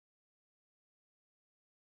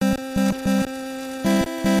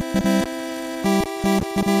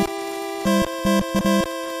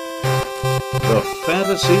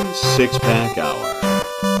Fantasy Six-Pack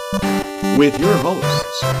Hour with your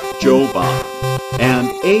hosts, Joe Bond and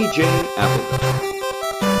AJ Applegarth.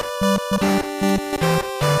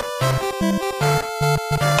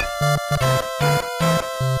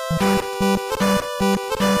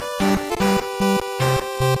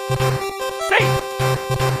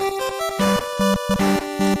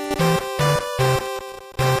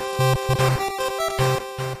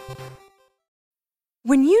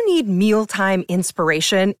 When you need mealtime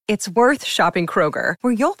inspiration, it's worth shopping Kroger,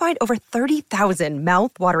 where you'll find over 30,000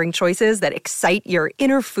 mouth-watering choices that excite your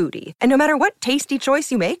inner foodie. And no matter what tasty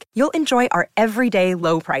choice you make, you'll enjoy our everyday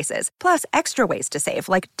low prices, plus extra ways to save,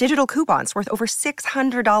 like digital coupons worth over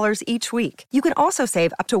 $600 each week. You can also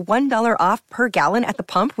save up to $1 off per gallon at the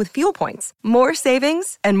pump with fuel points. More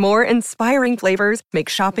savings and more inspiring flavors make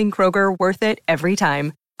shopping Kroger worth it every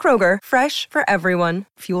time. Kroger, fresh for everyone.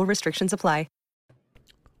 Fuel restrictions apply.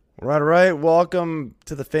 All right. Welcome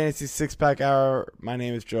to the Fantasy Six-Pack Hour. My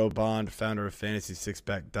name is Joe Bond, founder of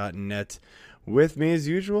FantasySixpack.net. With me, as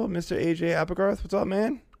usual, Mr. AJ Applegarth. What's up,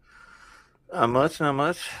 man? Not much.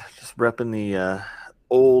 Just repping the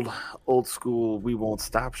old school "We Won't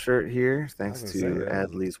Stop" shirt here. Thanks to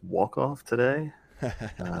Adley's walk-off today.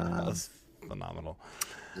 That was phenomenal.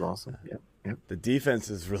 It was awesome. Yep. The defense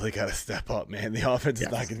has really got to step up, man. The offense is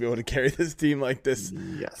not going to be able to carry this team like this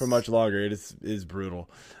for much longer. It is brutal.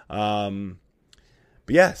 But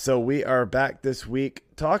yeah, so we are back this week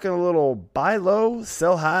talking a little buy low,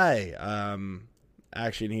 sell high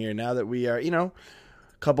action here. Now that we are, a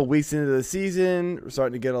couple weeks into the season, we're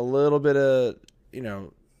starting to get a little bit of,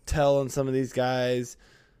 tell on some of these guys.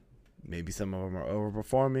 Maybe some of them are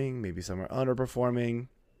overperforming. Maybe some are underperforming.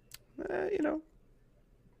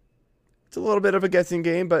 It's a little bit of a guessing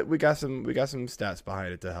game, but we got some stats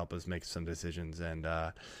behind it to help us make some decisions. And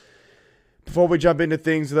before we jump into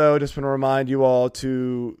things, though, just want to remind you all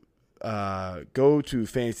to go to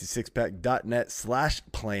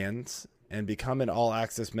FantasySixpack.net/plans and become an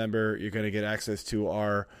all-access member. You're going to get access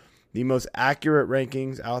to the most accurate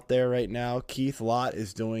rankings out there right now. Keith Lott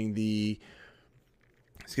is doing the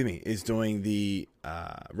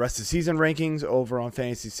rest of season rankings over on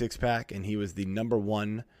Fantasy Six-Pack, and he was the number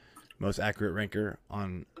one most accurate ranker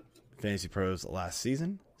on Fantasy Pros last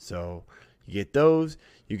season. So you get those.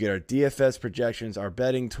 You get our DFS projections, our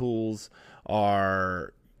betting tools,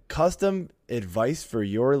 our custom advice for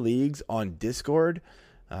your leagues on Discord.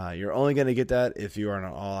 You're only going to get that if you are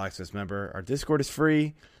an all-access member. Our Discord is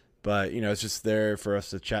free, but it's just there for us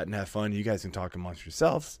to chat and have fun. You guys can talk amongst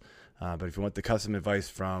yourselves. But if you want the custom advice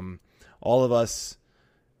from all of us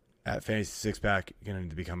at Fantasy Six-Pack, you're going to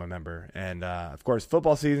need to become a member. And, of course,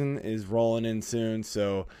 football season is rolling in soon,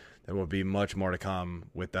 so there will be much more to come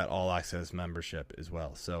with that all-access membership as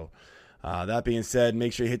well. So that being said,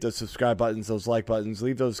 make sure you hit those subscribe buttons, those like buttons.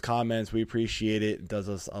 Leave those comments. We appreciate it. It does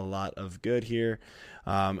us a lot of good here.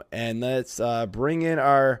 And let's bring in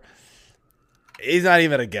he's not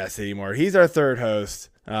even a guest anymore. He's our third host,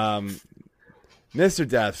 Mr.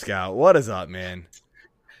 DapScout. What is up, man?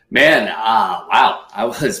 Man, wow! I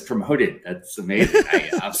was promoted. That's amazing.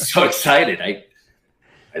 I'm so excited. I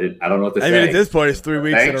don't know what to say. I mean, at this point, it's 3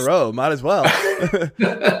 weeks in a row. Might as well.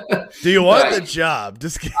 Do you want the job?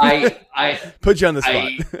 Just kidding. I put you on the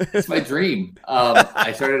spot. It's my dream.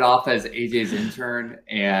 I started off as AJ's intern,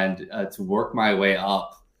 and to work my way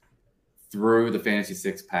up through the Fantasy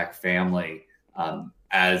Six-Pack family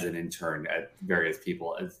as an intern at various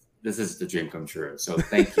people. This is the dream come true. So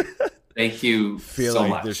thank you. Thank you so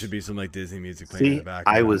much. There should be some Disney music playing in the back.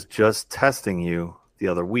 I was just testing you the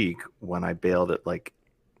other week when I bailed at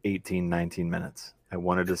 18, 19 minutes. I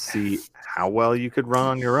wanted to see how well you could run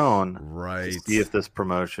on your own. Right. To see if this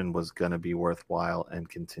promotion was going to be worthwhile and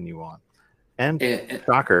continue on. And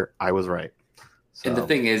shocker, I was right. So. And the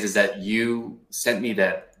thing is that you sent me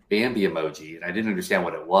that Bambi emoji, and I didn't understand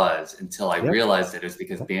what it was until I realized that it was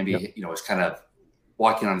because Bambi, was kind of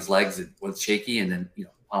walking on his legs. It was shaky, and then,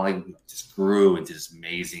 finally just grew into this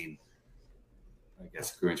amazing,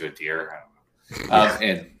 grew into a deer. I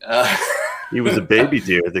don't know. He was a baby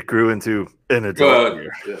deer that grew into an adult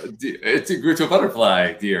deer. It grew to a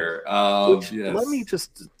butterfly deer. Yes.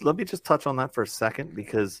 Let me just touch on that for a second,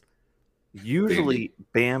 because usually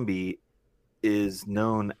Bambi is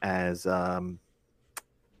known as a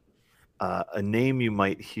name you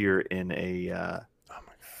might hear in a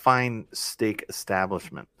fine steak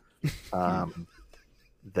establishment.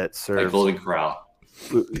 That serves like Golden Corral.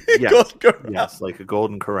 Yes, yes, like a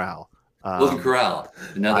Golden Corral. Golden Corral.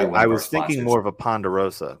 Another one. I was thinking more of a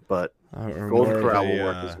Ponderosa, but Golden Corral will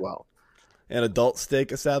work as well. An adult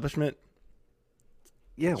steak establishment.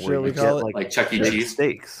 Yeah, Sure, where we you call get it? Like Chuck E. Cheese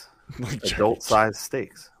steaks. adult-sized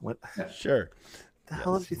steaks. What Sure. the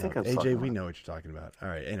hell did you think I was talking AJ, about? we know what you're talking about. All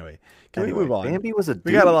right. Anyway, can we move on? Bambi was a dude.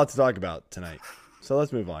 We got a lot to talk about tonight, so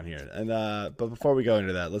let's move on here. And but before we go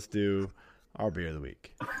into that, let's do our beer of the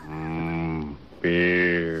week.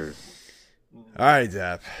 Beer. All right,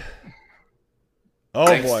 Zap. Oh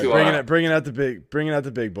Thanks boy, to bringing out the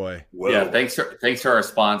big boy. Whoa. Yeah, thanks to our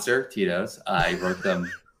sponsor, Tito's. I wrote them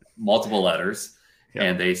multiple letters,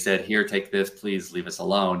 and they said, "Here, take this. Please leave us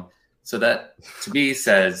alone." So that to me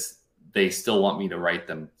says they still want me to write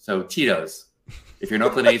them. So Tito's, if you're an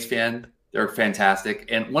Oakland A's fan, they're fantastic.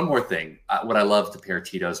 And one more thing, what I love to pair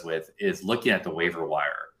Tito's with is looking at the waiver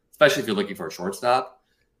wire, especially if you're looking for a shortstop.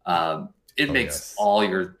 It makes all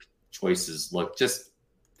your choices look just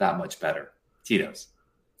that much better. Tito's.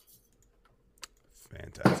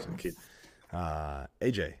 Fantastic.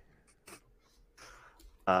 AJ.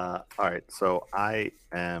 All right, so I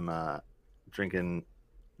am drinking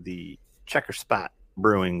the Checker Spot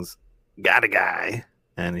Brewing's Got a Guy,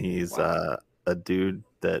 and he's a dude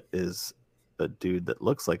that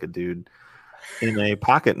looks like a dude in a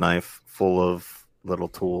pocket knife full of little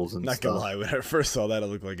tools and Not stuff. gonna lie, when I first saw that, it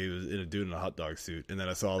looked like he was in a dude in a hot dog suit, and then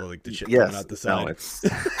I saw the shit coming out the side.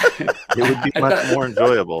 It would be much more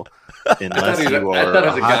enjoyable unless you are I thought it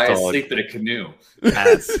was a a guy hot dog asleep in a canoe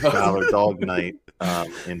at Dollar Dog Night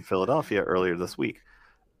in Philadelphia earlier this week.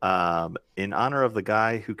 In honor of the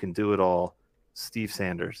guy who can do it all, Steve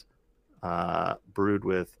Sanders, brewed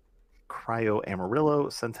with Cryo Amarillo,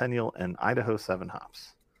 Centennial, and Idaho 7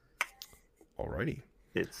 hops. Alrighty.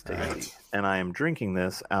 It's tasty. And I am drinking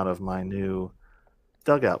this out of my new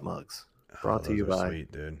Dugout mugs, brought to you by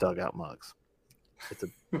sweet, Dugout Mugs. It's a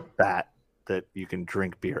bat that you can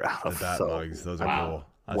drink beer out of. The bat mugs, those are cool.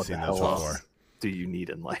 I've seen those before. Do you need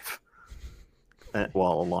in life?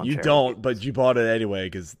 Well, a lawn You chair. don't, but you bought it anyway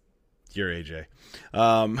because you're AJ.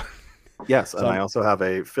 Yes, and I also have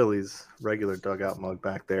a Phillies regular Dugout mug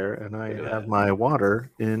back there, and I have my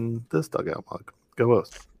water in this Dugout mug. Go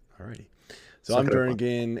O's. Alrighty. So I'm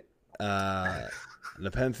drinking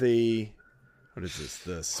Nepenthe. What is this?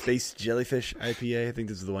 The Space Jellyfish IPA. I think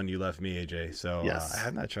this is the one you left me, AJ. So I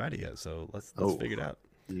have not tried it yet. So let's figure it out.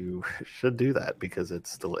 You should do that because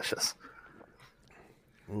it's delicious.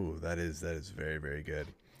 Ooh, that is very, very good.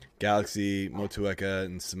 Galaxy, Motueka,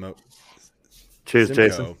 and Simcoe. Cheers,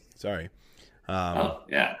 Jason. Sorry.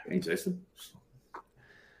 Hey, Jason.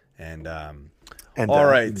 And all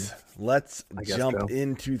right, let's jump go.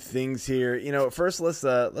 into things here. First let's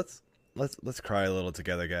cry a little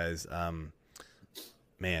together, guys.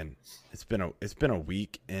 Man, it's been a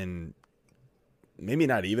week, and maybe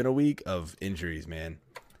not even a week of injuries, man.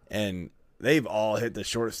 And they've all hit the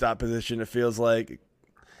shortstop position, it feels like,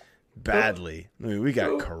 badly. I mean, we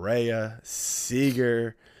got Correa,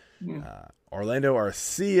 Seager, Orlando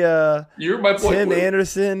Arcia, Tim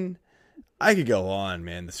Anderson. I could go on,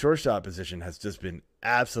 man. The shortstop position has just been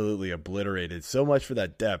absolutely obliterated. So much for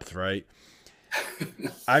that depth, right?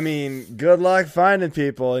 I mean, good luck finding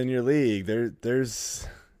people in your league. There's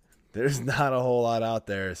not a whole lot out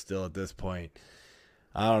there still at this point.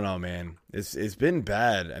 I don't know, man. It's been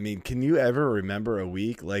bad. I mean, can you ever remember a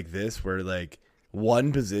week like this where like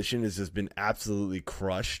one position has just been absolutely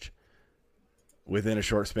crushed within a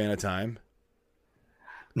short span of time?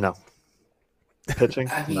 No. Pitching?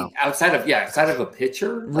 I mean, no. outside of a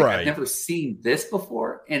pitcher, Right. I've never seen this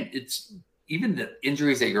before. And it's even the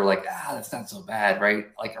injuries that you're like, that's not so bad, right?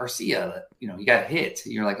 Like Arcia, he got hit.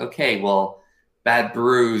 You're like, okay, well, bad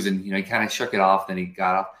bruise, and he kind of shook it off, then he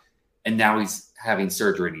got off, and now he's having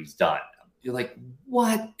surgery and he's done. You're like,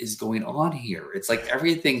 what is going on here? It's like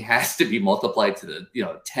everything has to be multiplied to the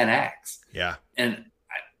 10x. Yeah. And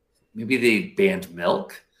maybe they banned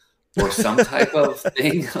milk or some type of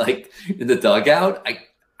thing like in the dugout. I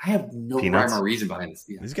have no rhyme or reason behind this.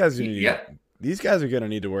 These guys are going to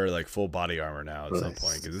need to wear like full body armor now at some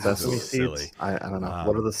point because this is so silly. I don't know.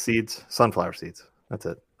 What are the seeds? Sunflower seeds. That's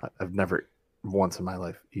it. I've never once in my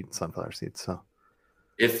life eaten sunflower seeds. So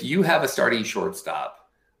if you have a starting shortstop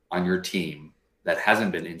on your team that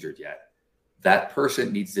hasn't been injured yet, that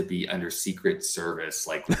person needs to be under Secret Service,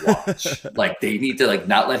 like watch. Like they need to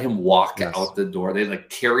not let him walk out the door. They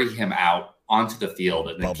carry him out onto the field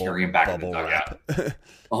and then carry him back in the dugout.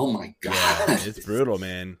 Oh my God. Yeah, it's brutal,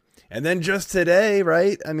 man. And then just today,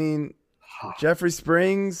 right? I mean, Jeffrey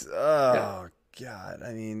Springs. Oh God.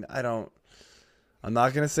 I mean, I'm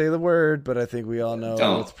not going to say the word, but I think we all know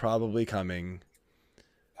what's probably coming.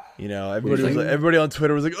 Everybody on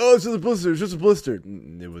Twitter was like, "Oh, it's just a blister. It's just a blister."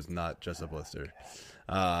 It was not just a blister.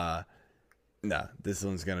 This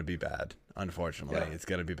one's gonna be bad. Unfortunately, it's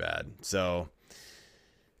gonna be bad. So,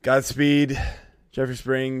 Godspeed Jeffrey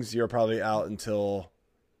Springs, you're probably out until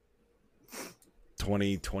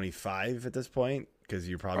 2025 at this point because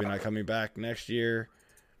you're probably not coming back next year.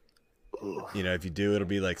 You know, if you do, it'll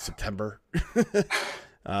be like September.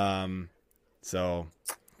 So,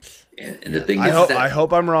 and the thing I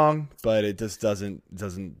hope I'm wrong, but it just doesn't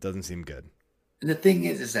seem good. And the thing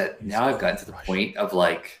is that now I've gotten to the point of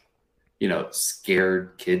like, you know,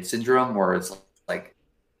 scared kid syndrome, where it's like,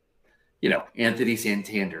 you know, Anthony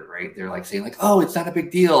Santander, right? They're like saying like, oh, it's not a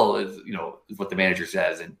big deal, is what the manager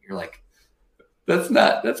says, and you're like,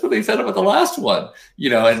 that's what they said about the last one, you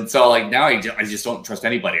know. And so like now I just don't trust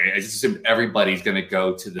anybody. I just assume everybody's going to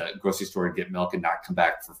go to the grocery store and get milk and not come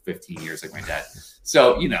back for 15 years like my dad.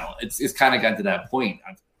 So, you know, it's kind of gotten to that point.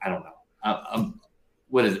 I don't know.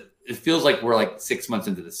 What is it? It feels like we're like 6 months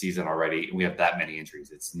into the season already, and we have that many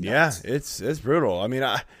injuries. It's nuts. Yeah, it's brutal. I mean,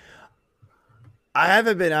 I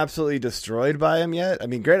haven't been absolutely destroyed by him yet. I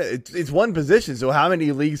mean, granted, it's one position, so how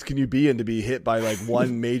many leagues can you be in to be hit by like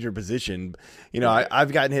one major position? You know,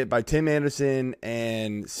 I've gotten hit by Tim Anderson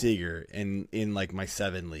and Seager in like my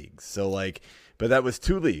 7 leagues. So like, but that was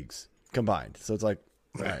 2 leagues combined. So it's like,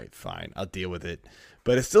 all right, fine, I'll deal with it.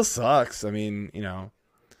 But it still sucks. I mean, you know,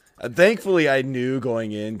 thankfully I knew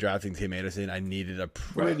going in drafting Tim Anderson, I needed a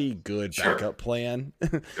pretty good backup plan.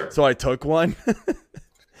 So I took one.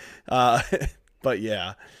 But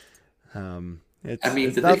yeah, it's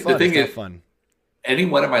the not fun. thing it's is, not fun. Any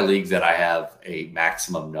one of my leagues that I have a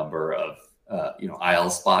maximum number of, IL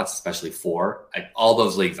spots, especially 4, all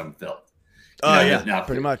those leagues I'm filled.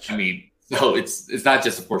 Pretty much. I mean, so it's not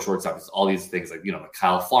just of course shortstop. It's all these things like, you know, the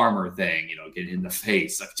Kyle Farmer thing, you know, getting in the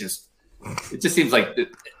face. It just seems like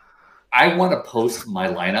I want to post my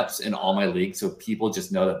lineups in all my leagues so people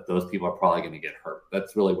just know that those people are probably going to get hurt.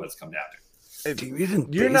 That's really what it's come down to.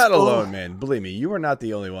 You're not alone, man. Believe me, you are not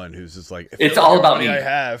the only one who's just like, it's all about me. I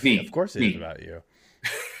have. Me. Of course it is about you.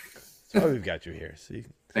 That's why we've got you here. See?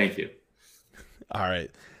 Thank you. All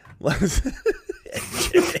right.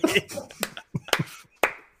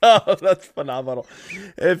 Oh, that's phenomenal.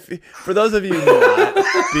 For those of you not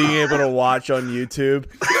being able to watch on YouTube,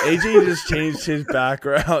 AJ just changed his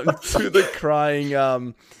background to the crying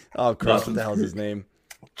what the hell's his name?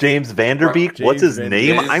 James Vanderbeek? What's his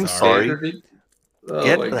name? I'm sorry.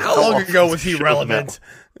 How long ago was he relevant?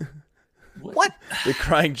 What? The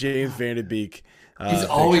crying James Vanderbeek. He's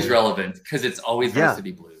always relevant because it's always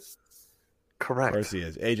Varsity Blues. Correct. Of course he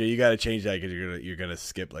is. AJ, you got to change that because you're gonna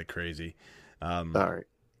skip like crazy. Sorry,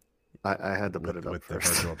 I had to put it up with first.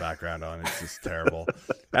 The virtual background on. It's just terrible,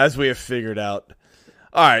 as we have figured out.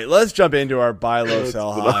 All right, let's jump into our buy low,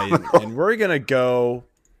 sell high, and we're gonna go.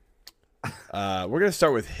 We're gonna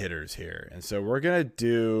start with hitters here, and so we're gonna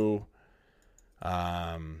do.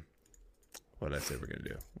 What did I say we're gonna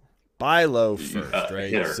do? Buy low first,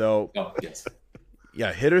 right? Hitter. So, yes.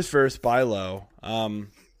 Yeah, hitters first, buy low.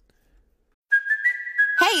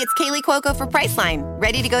 Hey, it's Kaylee Cuoco for Priceline.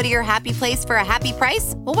 Ready to go to your happy place for a happy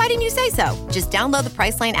price? Well, why didn't you say so? Just download the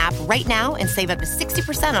Priceline app right now and save up to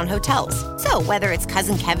 60% on hotels. So whether it's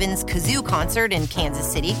Cousin Kevin's Kazoo Concert in Kansas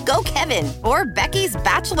City, go Kevin, or Becky's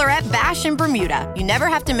Bachelorette Bash in Bermuda, you never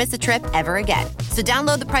have to miss a trip ever again. So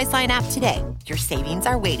download the Priceline app today. Your savings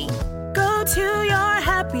are waiting. Go to your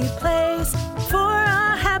happy place for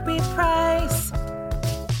a happy price.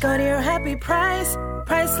 Go to your happy price,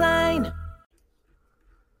 Priceline.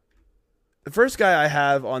 The first guy I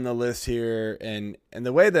have on the list here, and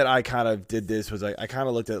the way that I kind of did this was I kind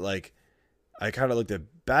of looked at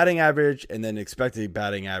batting average and then expected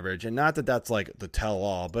batting average, and not that that's like the tell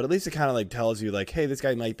all, but at least it kind of like tells you like, hey, this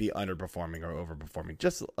guy might be underperforming or overperforming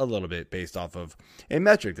just a little bit based off of a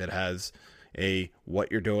metric that has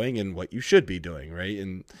what you're doing and what you should be doing, right?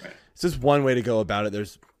 And it's just one way to go about it.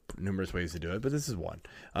 There's numerous ways to do it, but this is one.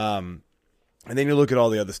 And then you look at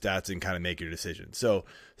all the other stats and kind of make your decision. So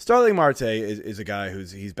Starling Marte is a guy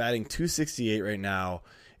he's batting .268 right now.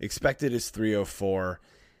 Expected is .304.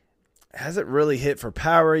 Hasn't really hit for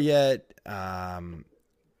power yet. Honestly,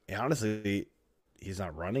 he's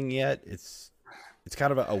not running yet. It's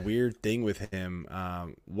kind of a weird thing with him.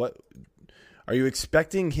 What are you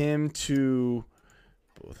expecting him to?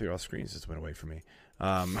 Both of your screens just went away from me.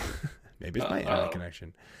 Maybe it's my internet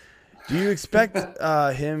connection. Do you expect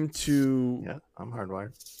him to? Yeah, I'm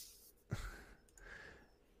hardwired.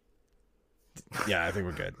 Yeah, I think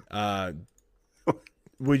we're good.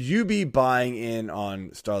 Would you be buying in on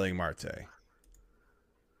Starling Marte?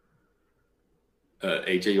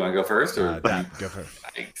 AJ, you want to go first? Or go first.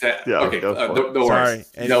 Yeah, okay. go No Sorry.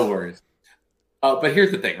 worries. No worries. But here's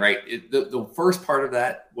the thing, right? The first part of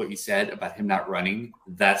that, what you said about him not running,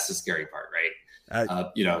 that's the scary part, right?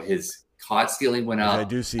 His caught stealing went up. I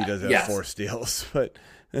do see he does have yes. 4 steals, but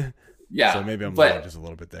yeah, so maybe I'm wrong just a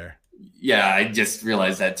little bit there. Yeah, I just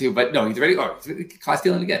realized that too. But no, he's already caught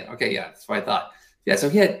stealing again. Okay, yeah, that's what I thought. Yeah, so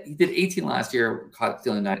he did 18 last year, caught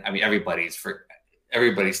stealing 9. I mean, everybody's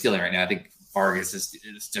stealing right now. I think Vargas is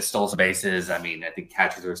just stole some bases. I mean, I think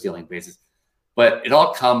catchers are stealing bases, but it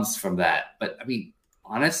all comes from that. But I mean,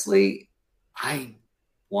 honestly, I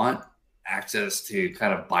want access to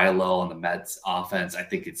kind of buy low on the Mets offense. I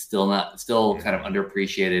think it's still kind of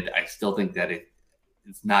underappreciated. I still think that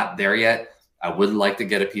it's not there yet. I would like to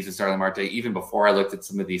get a piece of Starling Marte even before I looked at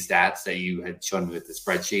some of these stats that you had shown me with the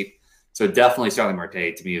spreadsheet. So definitely Starling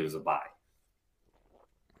Marte, to me, it was a buy.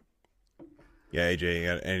 Yeah,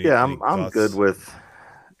 AJ, I'm good with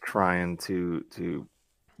trying to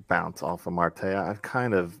bounce off of Marte. I've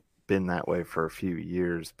kind of been that way for a few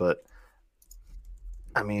years, but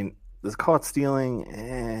I mean, this caught stealing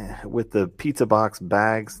with the pizza box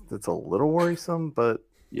bags, that's a little worrisome, but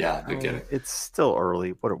yeah, I get it. It's still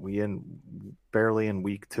early. What are we in? Barely in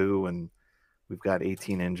week 2, and we've got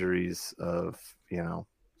 18 injuries of,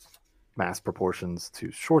 mass proportions to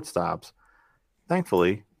shortstops.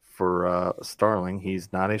 Thankfully for Starling,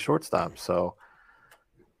 he's not a shortstop. So,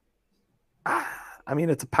 I mean,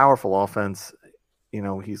 it's a powerful offense.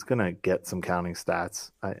 He's going to get some counting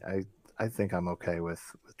stats. I think I'm okay with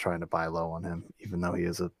trying to buy low on him, even though he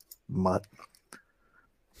is a mutt.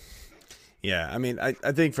 Yeah, I mean, I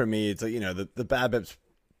think for me, it's like, the BABIP's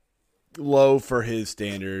low for his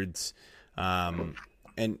standards. And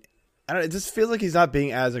I don't know, it just feels like he's not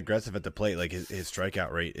being as aggressive at the plate. Like his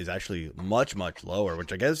strikeout rate is actually much, much lower,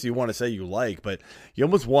 which I guess you want to say you like, but you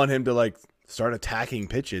almost want him to like start attacking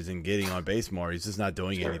pitches and getting on base more. He's just not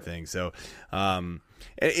doing anything. So, and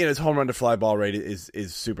his home run to fly ball rate is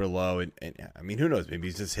super low. And I mean, who knows? Maybe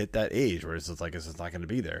he's just hit that age where it's just like, it's just not going to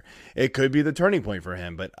be there. It could be the turning point for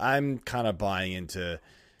him, but I'm kind of buying into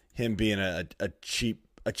him being a cheap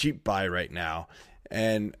buy right now.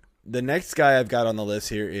 And the next guy I've got on the list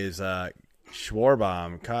here is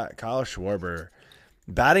Schwarber, Kyle Schwarber.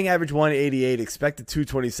 Batting average 188, expected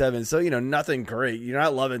 227. So, nothing great. You're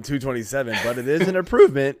not loving 227, but it is an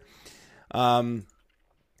improvement.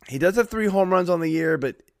 He does have 3 home runs on the year,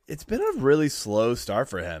 but it's been a really slow start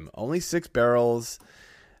for him. Only 6 barrels.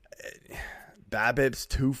 BABIP's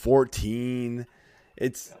 214.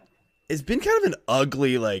 It's been kind of an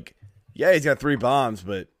ugly, he's got 3 bombs,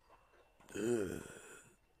 but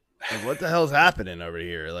like, what the hell's happening over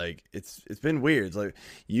here? Like, it's been weird. It's like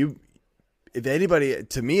if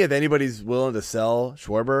anybody's willing to sell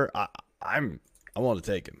Schwarber, I'm willing to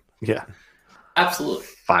take him. Yeah, absolutely.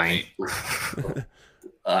 Fine.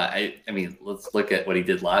 I mean, let's look at what he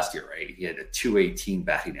did last year, right? He had a 218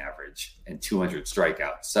 batting average and 200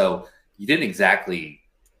 strikeouts. So you didn't exactly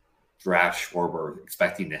draft Schwarber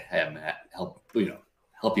expecting to help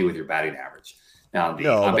you with your batting average. Now, the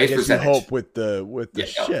no, but I guess percentage, you hope with the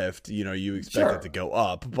shift, you expect it to go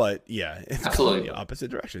up, but yeah, it's absolutely the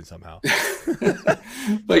opposite direction somehow. But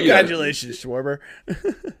congratulations, Schwarber.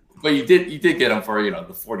 But you did get him for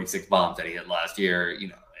the 46 bombs that he hit last year,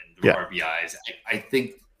 and the RBIs. I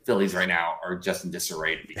think Phillies right now are just in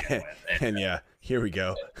disarray to begin with. And yeah, here we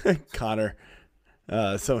go, Connor.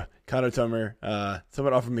 Connor Tummer,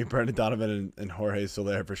 someone offered me Brendan Donovan and Jorge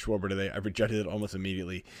Soler for Schwarber today. I rejected it almost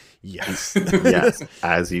immediately. Yes. Yes,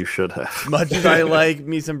 as you should have. As much as I like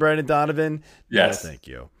me some Brendan Donovan, yes. No, thank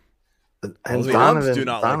you. And the umps do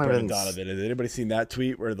not like Brendan Donovan. Has anybody seen that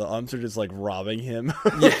tweet where the umps are just like robbing him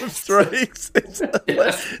of strikes?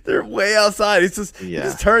 They're way outside. He just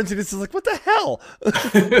turns and it's just like, what the hell?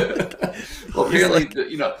 Well, apparently,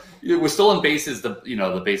 we're still in bases.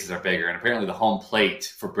 The bases are bigger, and apparently the home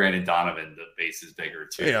plate for Brandon Donovan, the base is bigger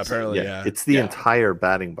too. Yeah, apparently, yeah. It's the entire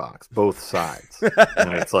batting box, both sides.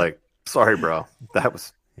 And it's like, sorry, bro, that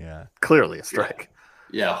was clearly a strike.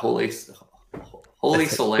 Yeah, holy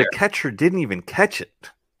Soler. The catcher didn't even catch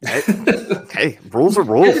it. Hey, rules are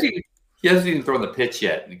rules. He hasn't even thrown the pitch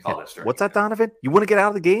yet, and he called it strike. What's that, Donovan? You want to get out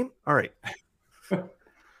of the game? All right.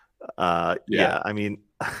 I mean,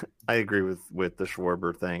 I agree with the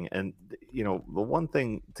Schwarber thing. And, the one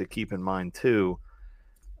thing to keep in mind, too,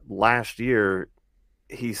 last year,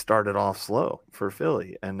 he started off slow for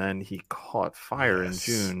Philly, and then he caught fire in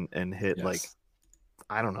June and hit 12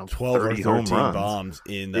 or 13 home runs. Bombs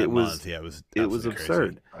in that month. Yeah, it was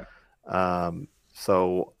absurd.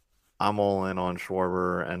 So I'm all in on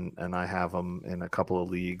Schwarber, and I have him in a couple of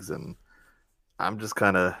leagues, and I'm just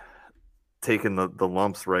kind of taking the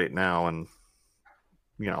lumps right now and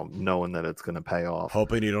knowing that it's going to pay off.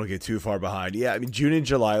 Hoping you don't get too far behind. Yeah, I mean, June and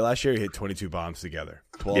July last year, he hit 22 bombs together,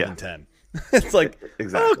 12 and 10. It's like,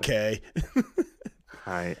 exactly. Okay.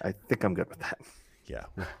 I think I'm good with that. Yeah,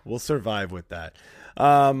 we'll survive with that.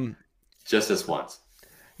 Just this once.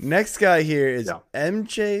 Next guy here is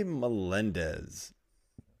MJ Melendez.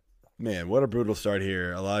 Man, what a brutal start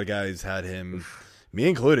here. A lot of guys had him, me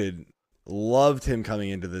included, loved him coming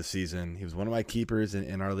into this season. He was one of my keepers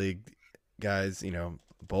in our league, guys,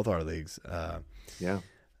 both our leagues.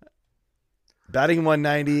 Batting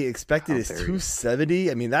 190, expected is 270.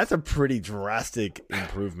 I mean, that's a pretty drastic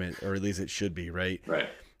improvement, or at least it should be, right? Right.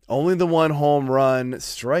 Only the one home run,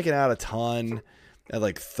 striking out a ton at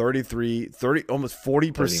like 30, almost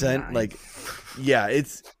 40%. Like, yeah,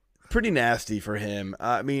 it's pretty nasty for him.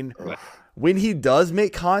 I mean, when he does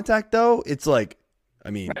make contact, though, it's like,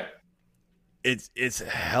 it's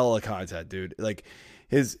hella contact, dude. Like,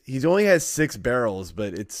 he's only has 6 barrels,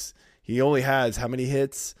 but he only has how many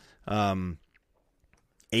hits?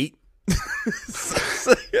 8.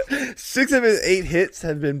 6 of his 8 hits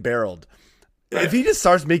have been barreled. Right. If he just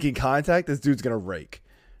starts making contact, this dude's gonna rake,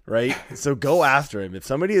 right? So go after him. If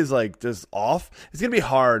somebody is like just off, it's gonna be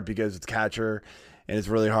hard because it's catcher, and it's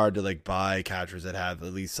really hard to like buy catchers that have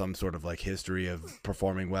at least some sort of like history of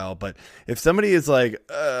performing well. But if somebody is like,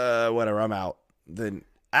 whatever, I'm out, then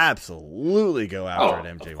absolutely go after it,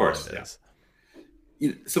 MJ Melendez.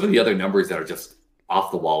 Yeah. Some of the other numbers that are just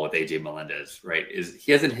off the wall with AJ Melendez, right, is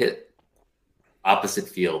he hasn't hit opposite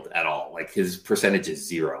field at all. Like his percentage is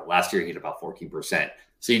 0. Last year he hit about 14%.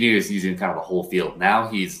 So you knew he was using kind of the whole field. Now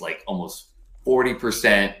he's like almost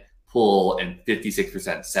 40% pull and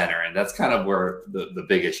 56% center. And that's kind of where the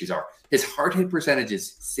big issues are. His hard hit percentage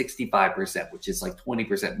is 65%, which is like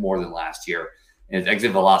 20% more than last year. And his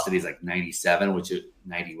exit velocity is like 97, which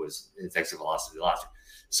 90 was his exit velocity last year.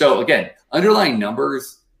 So again, underlying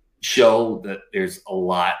numbers show that there's a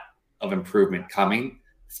lot of improvement coming,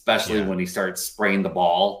 especially when he starts spraying the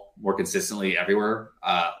ball more consistently everywhere.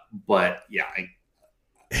 But yeah,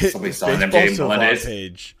 somebody saw an MJ Melendez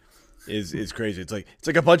page is crazy. It's like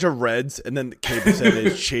a bunch of reds and then the K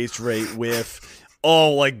percentage, chase rate, whiff,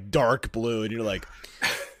 all like dark blue, and you're like,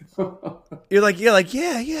 yeah.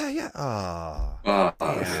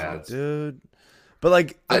 Oh, dude. But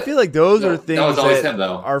like, I feel like those are things that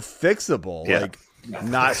are fixable. Yeah. Like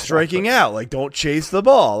not striking out. Like don't chase the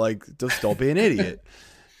ball. Like just don't be an idiot.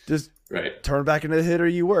 Just turn back into the hitter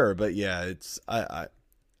you were. But yeah, it's I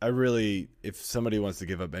really, if somebody wants to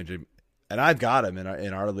give up MJ, and I've got him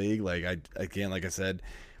in our league, like like I said,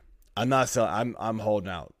 I'm not selling. I'm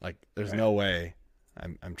holding out. Like there's no way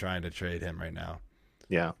I'm trying to trade him right now.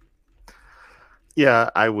 Yeah,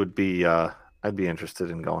 I would be. I'd be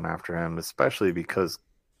interested in going after him, especially because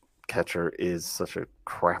catcher is such a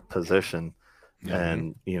crap position.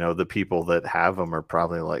 And the people that have him are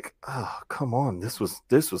probably like, oh, come on, this was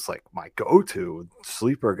like my go-to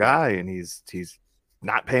sleeper guy, and he's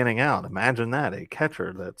not panning out. Imagine that, a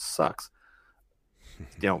catcher that sucks.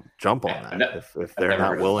 Jump on that if they're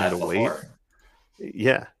not willing to wait.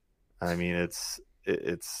 Yeah, I mean it's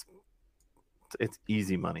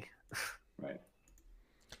easy money. Right.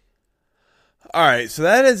 All right, so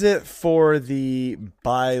that is it for the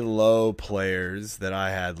buy low players that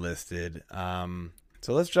I had listed. So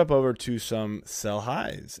let's jump over to some sell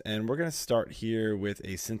highs, and we're going to start here with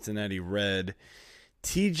a Cincinnati Red,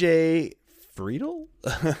 TJ Friedel,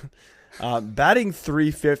 batting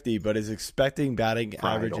 350, but his expecting batting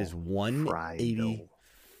average is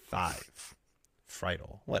 185.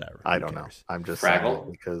 Friedel, whatever. I don't know. I'm just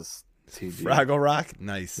saying because. Fraggle Rock,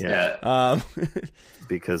 nice. Yeah.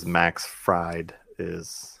 Because Max Fried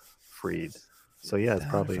is freed. So yeah, it's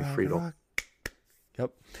probably Friedel.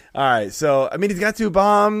 Yep. All right. So I mean, he's got 2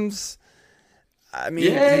 bombs. I mean,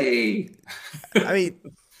 yay!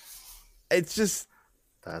 It's just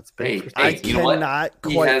that's big. I cannot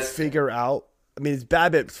quite figure out. I mean, his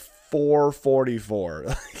BABIP's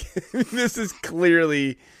 444. This is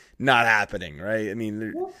clearly not happening, right? I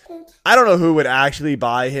mean, I don't know who would actually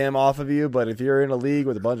buy him off of you, but if you're in a league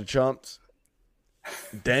with a bunch of chumps,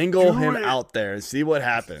 dangle him out there and see what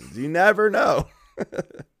happens. You never know.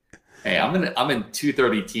 Hey, I'm in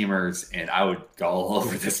 230 teamers, and I would go all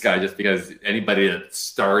over this guy just because anybody that's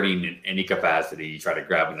starting in any capacity, you try to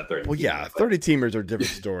grab in a 30. Well, yeah, 30 teamers are a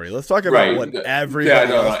different story. Let's talk about what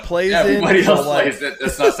everybody else plays everybody in. Else plays it.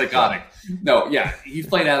 That's not psychotic. No, yeah, he's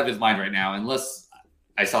playing out of his mind right now, unless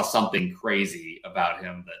I saw something crazy about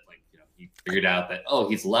him that, he figured out that,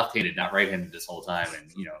 he's left-handed, not right-handed this whole time.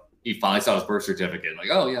 And, he finally saw his birth certificate. Like,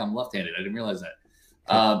 oh, yeah, I'm left-handed. I didn't realize that.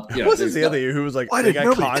 Wasn't the other year who was like, they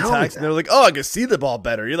got contacts and they're like, oh, I can see the ball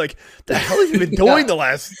better. You're like, the hell have you been doing the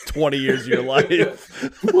last 20 years of your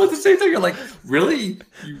life? Well, at the same time, you're like, really?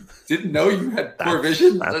 You didn't know you had poor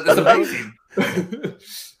vision? That's amazing.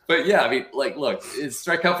 But yeah, I mean, like, look, his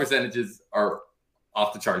strikeout percentages are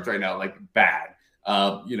off the charts right now, like bad.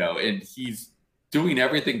 And he's doing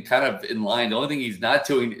everything kind of in line. The only thing he's not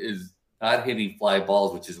doing is not hitting fly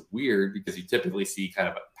balls, which is weird because you typically see kind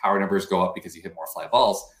of power numbers go up because you hit more fly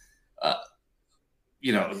balls.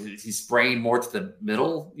 He's spraying more to the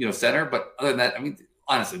middle, center. But other than that, I mean,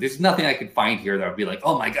 honestly, there's nothing I could find here that would be like,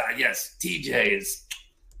 oh my God, yes, TJ is.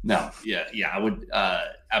 No, yeah, I would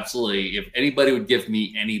absolutely. If anybody would give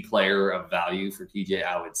me any player of value for TJ,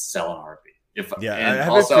 I would sell an RB. And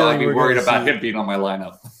also, I'd be worried about him being on my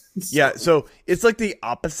lineup. Yeah, so it's like the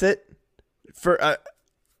opposite for.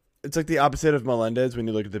 It's like the opposite of Melendez when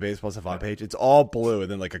you look at the baseball savant page. It's all blue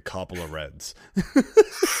and then like a couple of reds.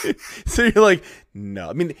 So you're like,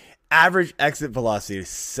 no. I mean, average exit velocity is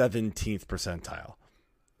 17th percentile.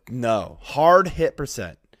 No. Hard hit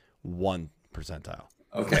percent, 1 percentile.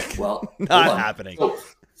 Okay, well. Not happening.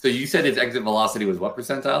 So you said his exit velocity was what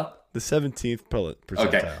percentile? The 17th percentile.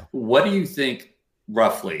 Okay. What do you think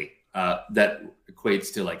roughly that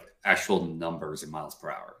equates to like actual numbers in miles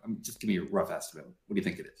per hour? Just give me a rough estimate. What do you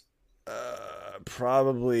think it is?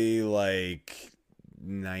 Probably like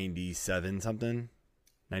 97 something,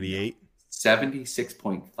 98,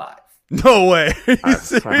 76.5. No way. I was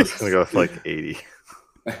going to go with like 80,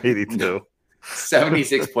 82.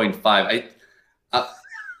 76.5.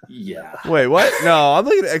 Yeah. Wait, what? No, I'm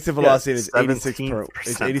looking at exit velocity. It's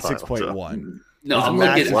 86.1. No, I'm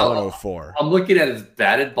looking at his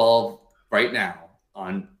batted ball right now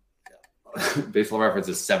on Baseball Reference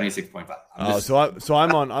is 76.5. So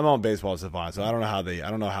I'm on Baseball Savant, so I don't know how they're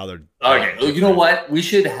okay. Well, you know what? We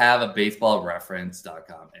should have a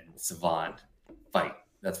baseballreference.com and Savant fight.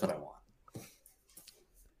 That's what I want.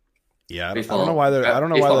 Yeah, I don't know why they're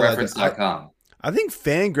baseballreference.com. I think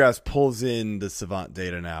Fangraphs pulls in the Savant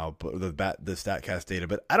data now, but the Statcast data,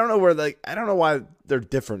 but I don't know why they're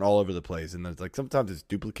different all over the place, and there's like sometimes it's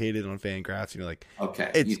duplicated on Fangraphs.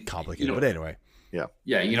 Okay, it's complicated, but anyway. Yeah.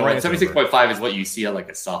 Yeah, 76.5 is what you see at like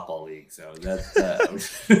a softball league. So that's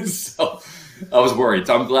so I was worried.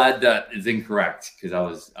 So I'm glad that is incorrect because I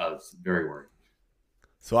was very worried.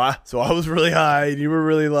 So I was really high and you were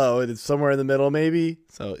really low, and it's somewhere in the middle maybe.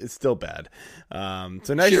 So it's still bad.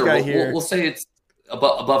 So next guy here. We'll say it's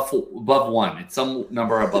above 1. It's some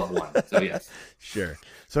number above 1. So yes. Sure.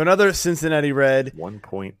 So another Cincinnati Red,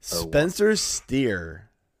 1.0. Spencer Steer,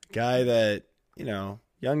 guy that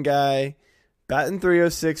young guy. Batting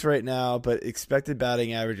 .306 right now, but expected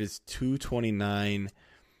batting average is .229.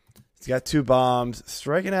 He's got 2 bombs,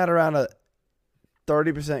 striking out around a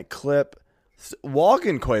 30% clip,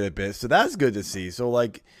 walking quite a bit, so that's good to see. So,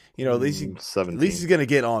 at least he's going to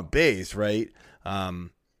get on base, right? Or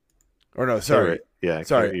no, sorry. Yeah,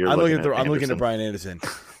 sorry. I'm looking at Brian Anderson.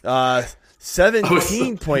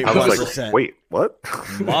 17.1%. Wait, what?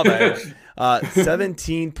 My bad.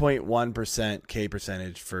 17.1% K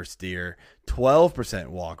percentage for Steer, 12%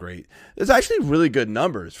 walk rate. There's actually really good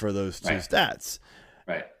numbers for those two stats.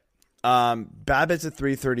 Right. BABIP's at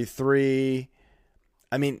 333.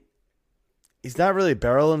 I mean, he's not really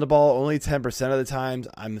barreling the ball only 10% of the times.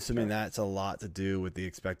 I'm assuming that's a lot to do with the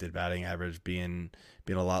expected batting average being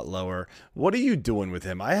a lot lower. What are you doing with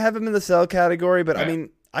him? I have him in the sell category, but I mean,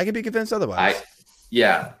 I could be convinced otherwise.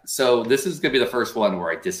 Yeah. So this is going to be the first one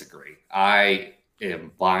where I disagree. I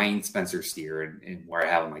am buying Spencer Steer, and where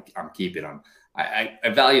I have him, I'm keeping him. I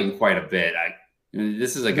value him quite a bit.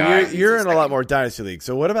 This is a guy. You're in a lot more dynasty leagues.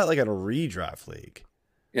 So what about like in a redraft league?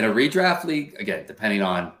 In a redraft league, again, depending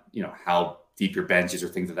on how deep your bench is or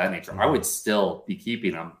things of that nature, I would still be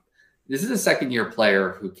keeping him. This is a second-year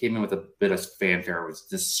player who came in with a bit of fanfare, was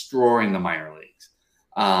destroying the minor leagues,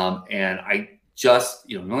 and I just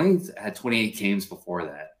we only had 28 games before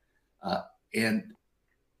that, and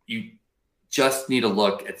you just need to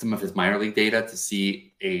look at some of his minor league data to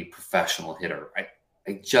see a professional hitter.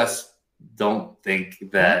 I just don't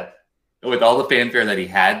think that with all the fanfare that he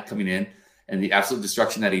had coming in and the absolute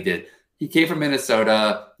destruction that he did, he came from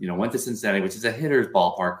Minnesota, went to Cincinnati, which is a hitter's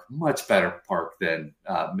ballpark, much better park than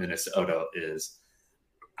Minnesota is.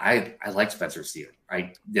 I like Spencer Steer.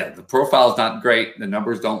 The profile is not great. The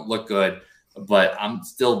numbers don't look good, but I'm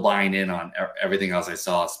still buying in on everything else I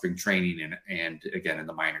saw spring training and again in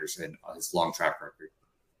the minors and his long track record.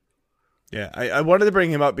 Yeah, I wanted to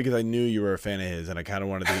bring him up because I knew you were a fan of his, and I kind of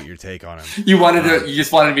wanted to get your take on him. You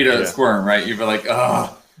just wanted me to squirm, right? You were like,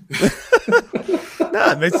 oh.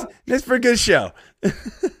 No, it's for a good show.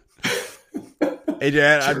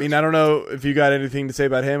 AJ, I mean, I don't know if you got anything to say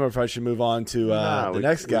about him or if I should move on to the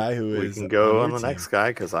next guy who is. We can go on the next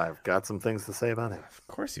guy because I've got some things to say about him. Of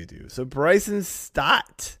course you do. So Bryson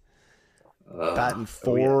Stott, batting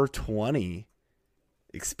 .420.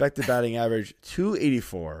 expected batting average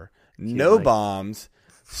 284, no bombs,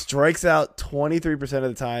 strikes out 23% of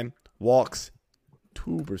the time, walks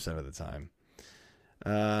 2% of the time.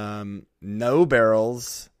 No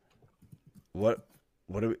barrels. What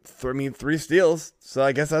do we, I mean, 3 steals, so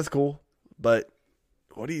I guess that's cool. But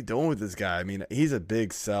what are you doing with this guy? I mean, he's a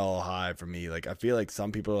big sell high for me. Like, I feel like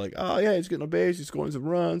some people are like, oh yeah, he's getting on base, he's scoring some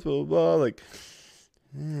runs, blah blah blah. Like,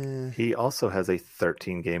 he also has a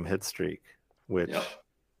 13-game hit streak, which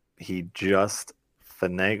he just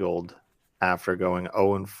finagled after going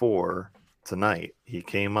 0-4 tonight. He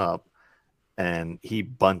came up and he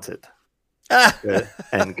bunted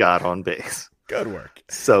and got on base. Good work.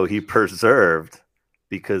 So he preserved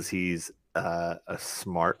because he's a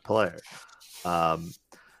smart player.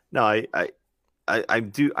 No,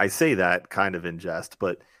 I say that kind of in jest,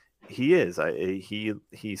 but he is.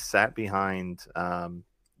 He sat behind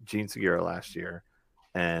Gene Segura last year,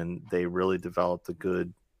 and they really developed a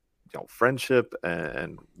good, friendship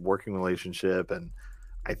and working relationship. And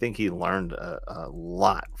I think he learned a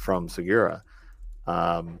lot from Segura.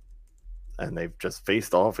 And they've just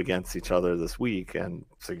faced off against each other this week, and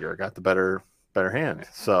Segura got the better hand.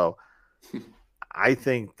 So I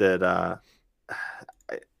think that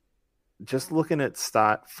just looking at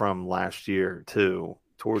Stott from last year too,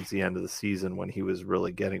 towards the end of the season when he was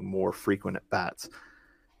really getting more frequent at bats,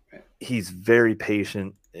 he's very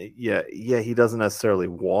patient. Yeah, he doesn't necessarily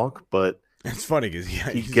walk, but it's funny because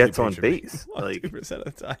he gets on base like 2% of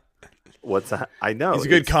the time. What's that? I know he's a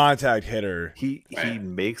good contact hitter. He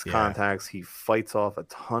makes contacts. He fights off a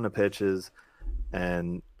ton of pitches,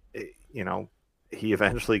 and he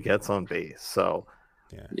eventually gets on base. So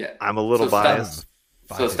I'm a little biased.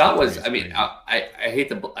 So Stott was. I mean, I hate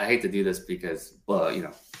to do this because,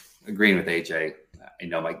 agreeing with AJ, I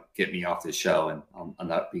know might get me off this show and I'll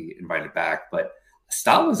not be invited back. But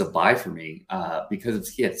Stott was a buy for me because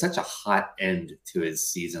he had such a hot end to his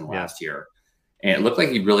season last year. And it looked like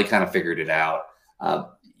he really kind of figured it out. I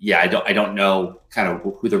don't know kind of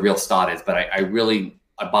who the real Stott is, but I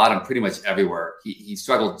bought him pretty much everywhere. He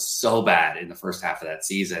struggled so bad in the first half of that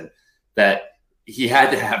season that he had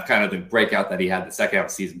to have kind of the breakout that he had the second half of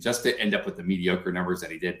the season just to end up with the mediocre numbers that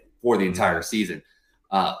he did for the entire season.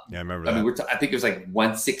 I remember that. I mean, I think it was like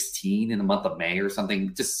 116 in the month of May or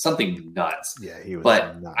something, just something nuts. Yeah, he was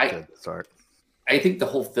not good to start. I think the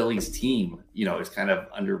whole Phillies team, is kind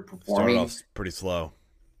of underperforming. Started off pretty slow.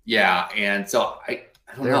 Yeah, and so I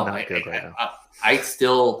don't know. Not good right now. I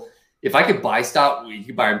still, if I could buy Stott, you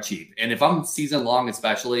could buy him cheap. And if I'm season long,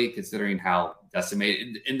 especially considering how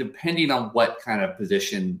decimated, and depending on what kind of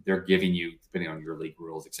position they're giving you, depending on your league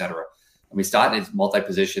rules, etc. I mean, Stott is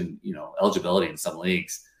multi-position, eligibility in some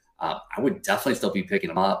leagues. I would definitely still be picking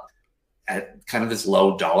him up at kind of this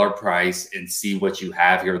low dollar price and see what you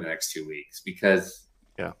have here in the next 2 weeks, because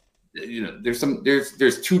there's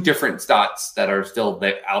 2 different Stotts that are still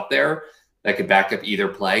out there that could back up either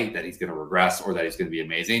play that he's going to regress or that he's going to be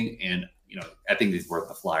amazing. And, I think he's worth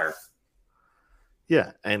the flyer.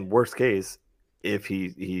 Yeah. And worst case, if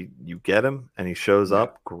you get him and he shows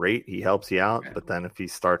up, great. He helps you out. But then if he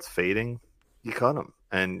starts fading, you cut him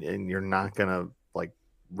and you're not going to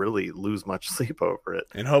really lose much sleep over it.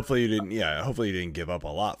 And hopefully you didn't give up a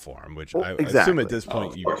lot for him, which I assume at this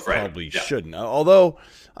point you probably shouldn't. Although,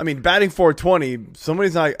 I mean, batting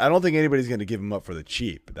 420, I don't think anybody's going to give him up for the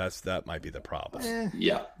cheap. That might be the problem.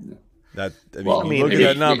 Look at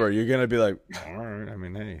that number, you're going to be like, all right, I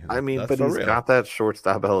mean, hey. But he's got that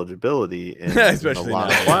shortstop eligibility in a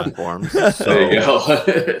lot of platforms. So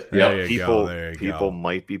there you go. People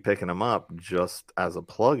might be picking him up just as a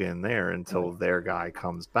plug-in there until their guy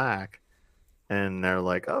comes back. And they're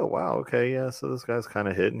like, oh, wow, okay, yeah, so this guy's kind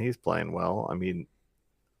of hitting. He's playing well. I mean,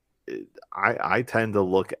 I tend to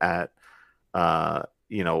look at the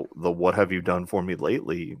what have you done for me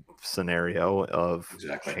lately scenario of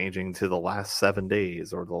changing to the last 7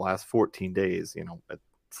 days or the last 14 days.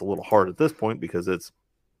 It's a little hard at this point because it's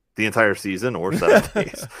the entire season or 7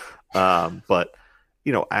 days. But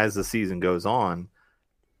as the season goes on,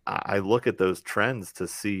 I look at those trends to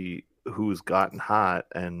see who's gotten hot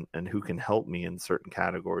and who can help me in certain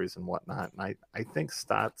categories and whatnot. And I think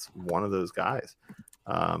Stott's one of those guys.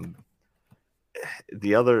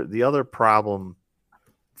 The other problem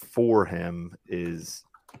for him is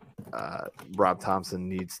Rob Thompson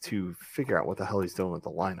needs to figure out what the hell he's doing with the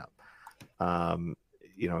lineup.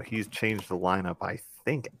 He's changed the lineup, I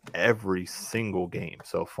think, every single game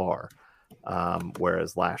so far.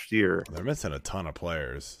 Whereas last year they're missing a ton of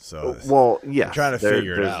players. So trying to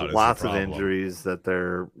figure it out. There's lots of injuries that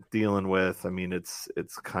they're dealing with. I mean, it's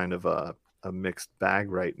kind of a mixed bag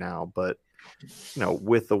right now, but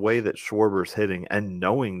with the way that Schwarber's hitting and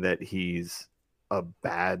knowing that he's a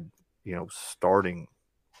bad, starting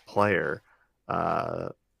player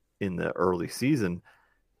in the early season,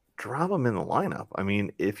 drop him in the lineup. I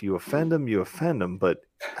mean, if you offend him, you offend him, but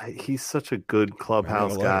he's such a good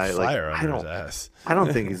clubhouse guy. Like, I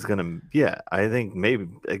don't think he's gonna. Yeah, I think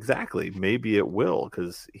maybe it will,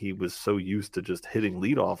 because he was so used to just hitting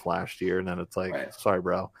leadoff last year, and then it's like, sorry,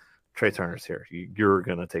 bro, Trey Turner's here. You're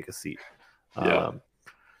gonna take a seat. Yeah.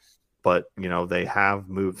 But they have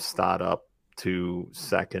moved Stott up to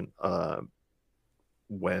second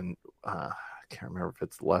when I can't remember if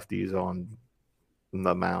it's lefties on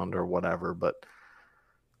the mound or whatever, but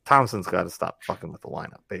Thompson's got to stop fucking with the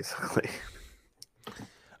lineup, basically.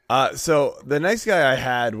 So the next guy I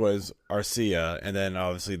had was Arcia, and then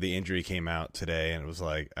obviously the injury came out today, and it was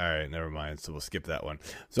like, all right, never mind, so we'll skip that one.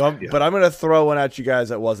 But I'm going to throw one at you guys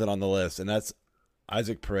that wasn't on the list, and that's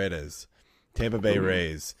Isaac Paredes, Tampa Bay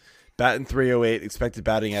Rays. Batting .308, expected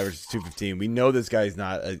batting average is .215. We know this guy's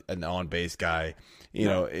not an on-base guy,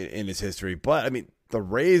 in his history, but I mean, the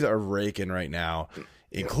Rays are raking right now,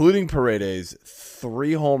 including Paredes,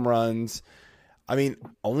 3 home runs. I mean,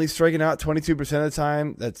 only striking out 22% of the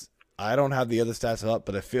time. I don't have the other stats up,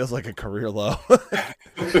 but it feels like a career low.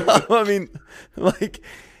 I mean, like,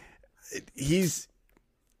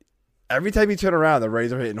 every time you turn around, the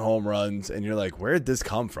Rays are hitting home runs, and you're like, where did this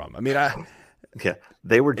come from? I mean, yeah,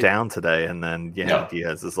 they were down today, and then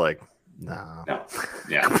Diaz is like, no.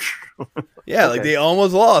 Yeah. Yeah, okay. Like they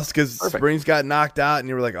almost lost because Springs got knocked out, and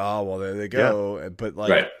you were like, oh, well, there they go. Yeah. But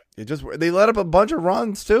like, they let up a bunch of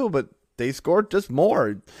runs too, but they scored just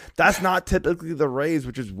more. That's not typically the Rays,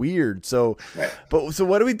 which is weird. So, so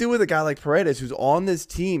what do we do with a guy like Paredes who's on this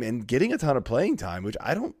team and getting a ton of playing time, which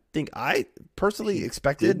I don't think I personally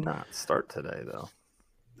expected? Did not start today though.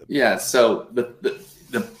 Yeah. So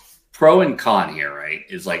the pro and con here, right,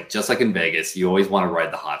 is like, just like in Vegas, you always want to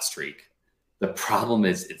ride the hot streak. The problem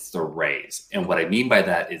is it's the Rays. And what I mean by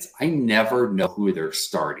that is I never know who they're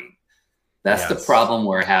starting. That's the problem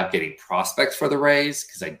where I have getting prospects for the Rays,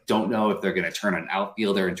 because I don't know if they're going to turn an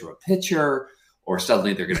outfielder into a pitcher, or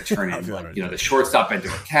suddenly they're going to turn in the shortstop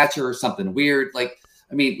into a catcher or something weird. Like,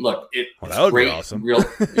 I mean, look, it's great. Awesome. Right?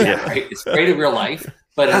 It's great in real life.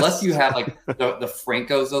 But unless you have like the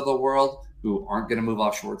Francos of the world who aren't going to move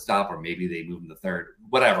off shortstop, or maybe they move in the third,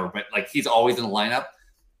 whatever. But like, he's always in the lineup.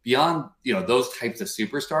 Beyond, those types of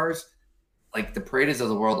superstars, like the Paredes of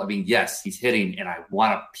the world, I mean, yes, he's hitting, and I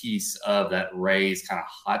want a piece of that Rays kind of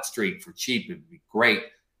hot streak for cheap. It would be great,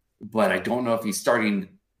 but I don't know if he's starting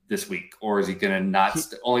this week, or is he going to not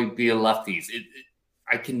only be a lefties?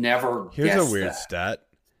 I can never guess. Here's a weird stat.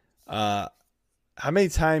 How many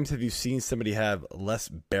times have you seen somebody have less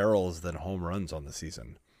barrels than home runs on the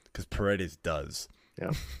season? Because Paredes does.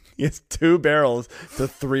 Yeah. He has 2 barrels to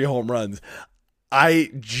 3 home runs.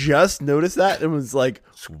 I just noticed that and was like,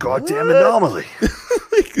 goddamn anomaly.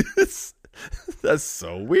 That's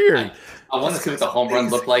so weird. I want to see what the home run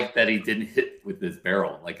looked like that he didn't hit with his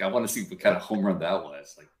barrel. Like, I want to see what kind of home run that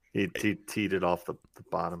was. Like, he teed it off the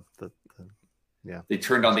bottom. They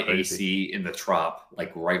turned on the AC in the Trop,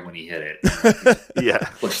 like right when he hit it.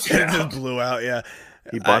 Pushed it out. Just blew out. Yeah.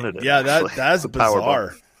 He bunted it. Yeah, that's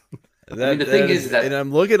bizarre. The thing is that, and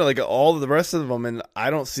I'm looking at like all of the rest of them, and I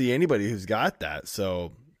don't see anybody who's got that.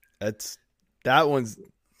 So that one's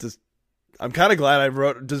just. I'm kind of glad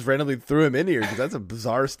I just randomly threw him in here, because that's a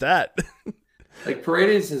bizarre stat. Like,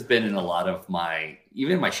 Paredes has been in a lot of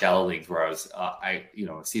even my shallow leagues where I was,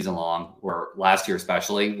 season long, or last year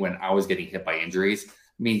especially, when I was getting hit by injuries. I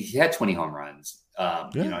mean, he had 20 home runs.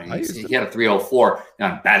 He had a 304.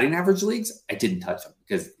 Now, in batting average leagues, I didn't touch him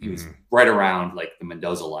because he was right around like the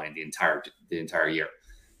Mendoza line the entire year.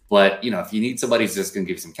 But if you need somebody who's just going to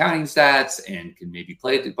give you some counting stats and can maybe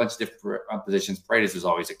play a bunch of different positions, Paredes is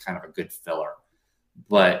always a kind of a good filler.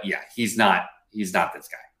 But yeah, he's not this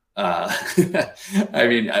guy. I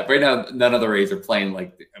mean, right now, none of the Rays are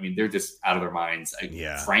playing they're just out of their minds.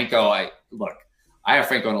 Franco, I have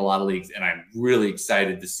Franco in a lot of leagues, and I'm really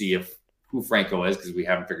excited to see who Franco is, because we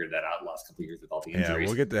haven't figured that out the last couple of years with all the injuries. Yeah,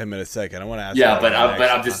 we'll get to him in a second. I want to ask. Yeah, but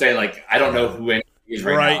I'm just saying, like, I don't know who any is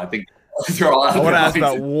right now. I think they're all out. I want to ask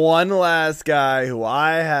about one last guy who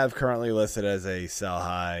I have currently listed as a sell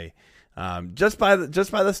high, just by the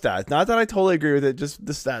stats. Not that I totally agree with it. Just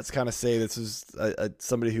the stats kind of say this is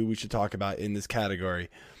somebody who we should talk about in this category.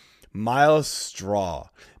 Miles Straw,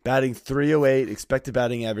 batting .308, expected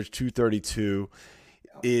batting average .232.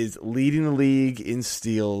 Is leading the league in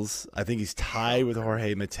steals. I think he's tied with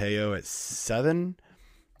Jorge Mateo at 7.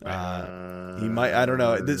 He might. I don't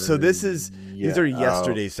know. So these are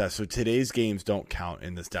yesterday's stats. So today's games don't count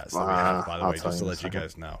in the stats that we have. By the way, just to let you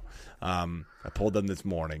guys know, I pulled them this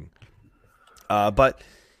morning. But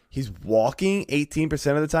he's walking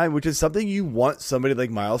 18% of the time, which is something you want somebody like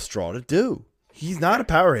Miles Straw to do. He's not a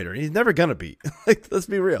power hitter. He's never gonna be. Like, let's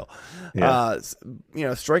be real. Yeah.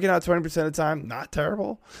 Striking out 20% of the time, not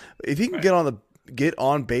terrible. If he can get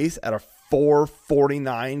on base at a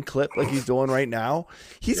 449 clip like he's doing right now,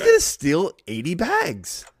 he's gonna steal 80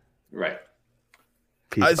 bags. Right.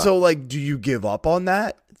 So, like, do you give up on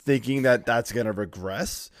that, thinking that that's gonna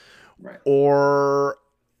regress, right? Or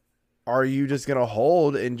are you just gonna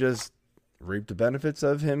hold and just reap the benefits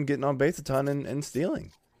of him getting on base a ton and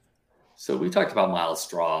stealing? So we talked about Miles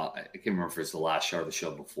Straw. I can't remember if it was the last show or the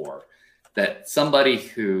show before, that somebody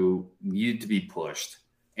who needed to be pushed,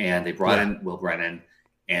 and they brought in Will Brennan.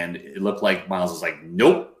 And it looked like Miles was like,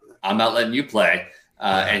 nope, I'm not letting you play.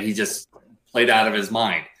 And he just played out of his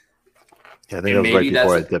mind. Yeah, I think that was right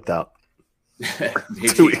before I dipped out.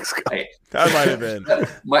 2 weeks ago. That might have been.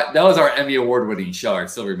 That was our Emmy Award-winning show. I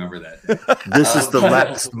still remember that. This is the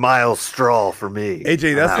last Miles Straw for me.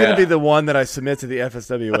 AJ, that's going to be the one that I submit to the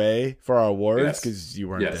FSWA for our awards because you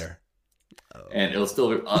weren't there. And it'll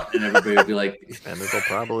still and everybody will be like. And it'll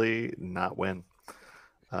probably not win.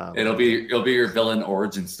 It'll be your villain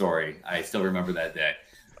origin story. I still remember that day.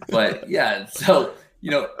 But yeah, so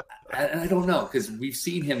I don't know, because we've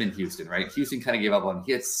seen him in Houston, right? Houston kind of gave up on him.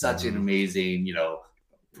 He had such an amazing,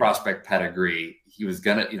 prospect pedigree. He was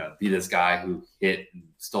gonna, be this guy who hit and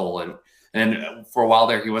stole, and for a while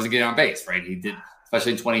there, he wasn't getting on base, right? He did,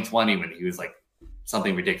 especially in 2020 when he was like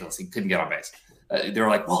something ridiculous. He couldn't get on base. They were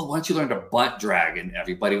like, well, why don't you learn to bunt drag? And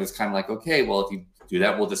everybody was kind of like, okay, well, if you do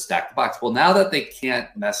that, we'll just stack the box. Well, now that they can't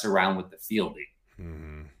mess around with the fielding,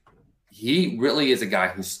 he really is a guy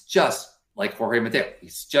who's just like Jorge Mateo.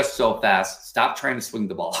 He's just so fast. Stop trying to swing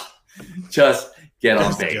the ball. Just get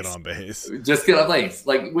on base. Get on base. Just get on base.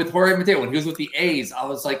 Like with Jorge Mateo, when he was with the A's, I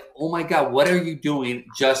was like, oh my God, what are you doing?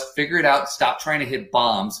 Just figure it out. Stop trying to hit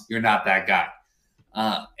bombs. You're not that guy.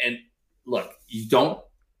 And look, you don't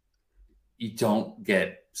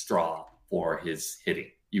get Straw for his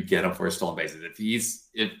hitting. You get him for his stolen bases. If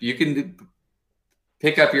you can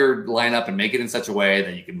pick up your lineup and make it in such a way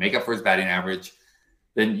that you can make up for his batting average,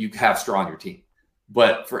 then you have Straw on your team.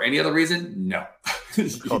 But for any other reason, no. You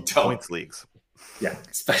don't. Points leagues. Yeah,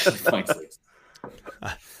 especially points leagues.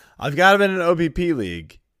 I've got him in an OBP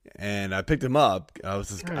league, and I picked him up.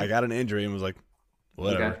 I got an injury and was like,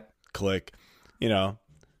 whatever, click. He's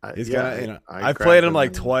gonna. I've played him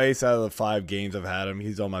like twice out of the 5 games I've had him.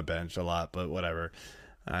 He's on my bench a lot, but whatever.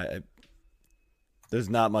 There's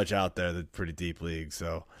not much out there that's pretty deep league,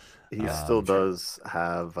 so he still does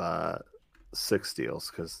have 6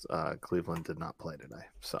 steals because Cleveland did not play today.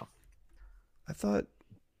 So I thought,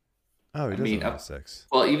 he doesn't have 6.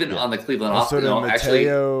 Well, even on the Cleveland so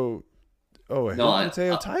Mateo.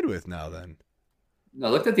 Mateo tied with now then? No,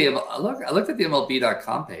 I looked at the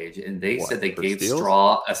MLB.com page, and they said they gave steals?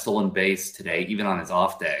 Straw a stolen base today, even on his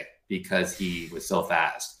off day, because he was so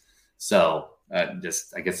fast. So I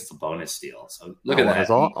guess it's a bonus steal. So look at that.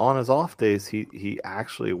 On his off days, he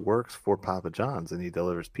actually works for Papa John's and he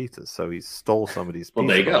delivers pizzas. So he stole somebody's pizza. Well,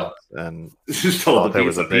 there you go. And stole there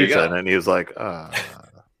was a pizza, and then he was like,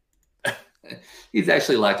 He's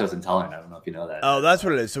actually lactose intolerant. I don't know if you know that. Oh, that's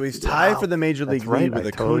what it is. So he's tied for the major league lead with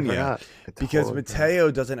Acuna because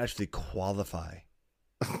Mateo doesn't actually qualify.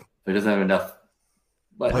 He doesn't have enough.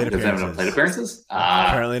 Plate appearances?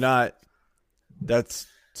 Apparently not. That's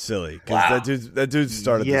silly because that dude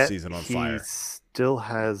started the season on fire. He still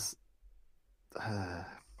has.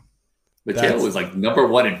 Mateo was like number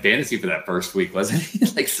 1 in fantasy for that first week, wasn't he?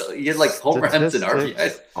 He had like home runs and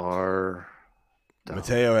RBIs.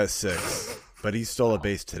 Mateo has 6, but he stole a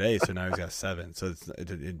base today, so now he's got 7. So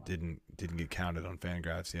it didn't get counted on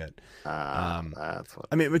Fangraphs yet. That's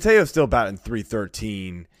what. Mateo's still batting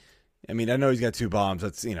 .313. I know he's got 2 bombs.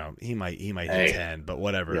 That's he might hit 10, but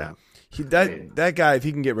whatever. Yeah. That guy, if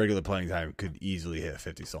he can get regular playing time, could easily hit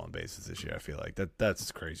 50 stolen bases this year. I feel like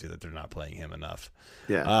that's crazy that they're not playing him enough.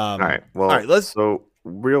 Yeah. All right. Well, so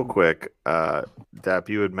real quick, Dap,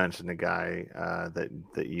 you had mentioned a guy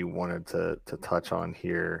that you wanted to touch on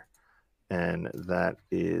here, and that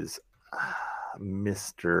is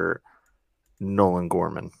Mr. Nolan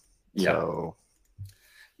Gorman. Yeah. So,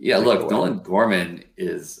 look, Nolan Gorman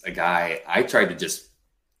is a guy I tried to just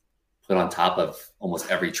put on top of almost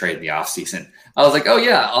every trade in the offseason. I was like, oh,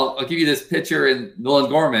 yeah, I'll give you this pitcher and Nolan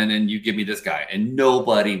Gorman, and you give me this guy. And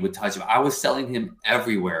nobody would touch him. I was selling him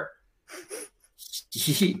everywhere.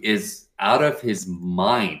 He is out of his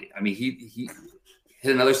mind.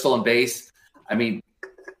 hit another stolen base. I mean,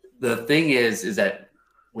 the thing is that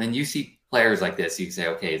when you see players like this, you can say,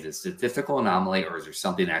 okay, is it a statistical anomaly or is there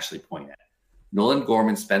something to actually point at? Nolan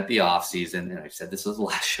Gorman spent the offseason, and I said this was the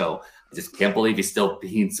last show. I just can't believe he's still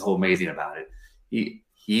being so amazing about it.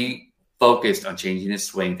 He focused on changing his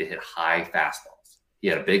swing to hit high fastballs. He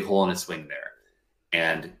had a big hole in his swing there,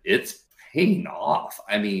 and it's paying off.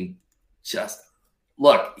 I mean, just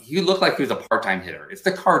look, he looked like he was a part-time hitter. It's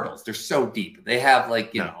the Cardinals. They're so deep. They have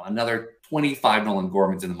another 25 Nolan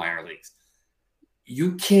Gormans in the minor leagues.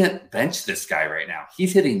 You can't bench this guy right now.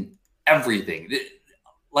 He's hitting everything.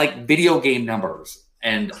 Like video game numbers,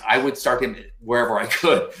 and I would start him wherever I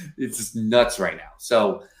could. It's just nuts right now.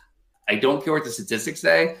 So I don't care what the statistics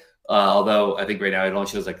say, although I think right now it only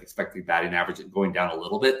shows like expected batting average going down a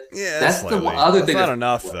little bit. Yeah, that's the other thing. It's not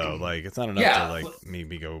enough though. Like it's not enough to like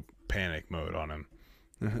maybe go panic mode on him.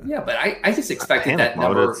 Yeah, but I just expected that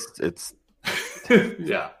number. It's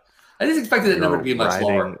yeah. I just expected that number to be much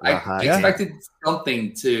lower. I expected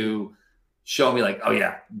something to show me like, oh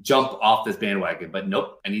yeah, jump off this bandwagon. But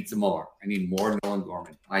nope, I need some more. I need more Nolan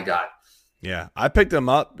Gorman. My God. Yeah, I picked him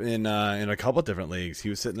up in a couple different leagues. He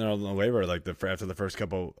was sitting there on the waiver after the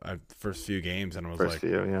first few games, and I was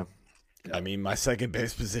yeah. I mean, my second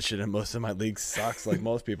base position in most of my leagues sucks, like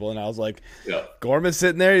most people, and I was like, Gorman's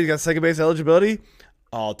sitting there. He's got second base eligibility.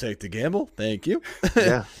 I'll take the gamble. Thank you.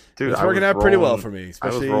 Yeah, dude, it's working out pretty well for me.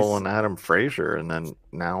 Especially I was rolling Adam Frazier, and then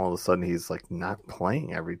now all of a sudden he's like not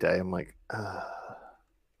playing every day. I'm like,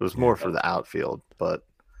 it was more for the outfield, but.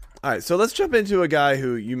 All right, so let's jump into a guy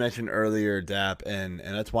who you mentioned earlier, Dap, and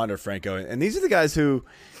that's Wander Franco. And these are the guys who,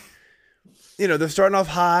 they're starting off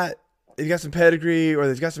hot. They've got some pedigree, or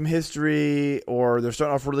they've got some history, or they're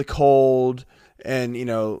starting off really cold, and,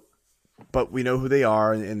 but we know who they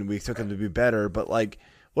are, and we expect them to be better. But, like,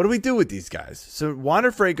 what do we do with these guys? So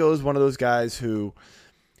Wander Franco is one of those guys who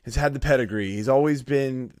has had the pedigree. He's always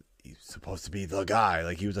been supposed to be the guy.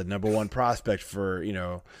 Like, he was a number one prospect for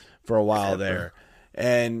a while there.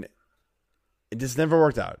 And it just never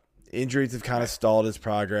worked out. Injuries have kind of stalled his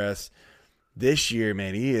progress. This year,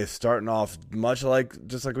 man, he is starting off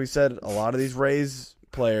just like we said, a lot of these Rays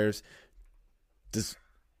players just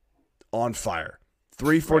on fire.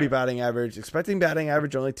 340 batting average, expecting batting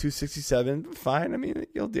average only 267. Fine. I mean,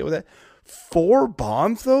 you'll deal with that. 4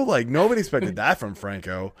 bombs, though? Like, nobody expected that from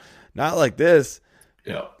Franco. Not like this.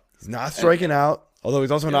 Yeah. He's not striking out. Although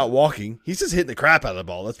he's also not walking. He's just hitting the crap out of the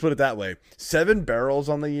ball. Let's put it that way. 7 barrels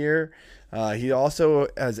on the year. He also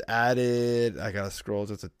has added, I got to scroll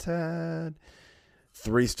just a tad,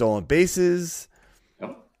 3 stolen bases.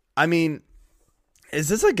 Yep. I mean, is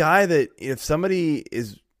this a guy that if somebody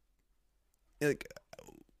is like,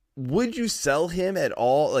 would you sell him at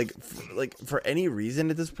all? Like for any reason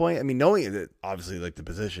at this point? I mean, knowing that obviously like the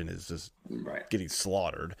position is just getting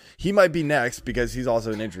slaughtered. He might be next because he's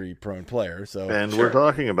also an injury prone player. So we're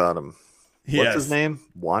talking about him. What's his name?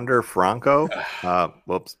 Wander Franco.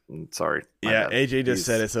 Whoops. Sorry. Yeah, AJ just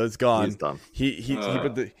said it, so it's gone. He's done. He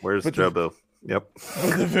put the Where's Jobu? Yep.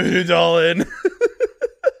 Put the voodoo doll in.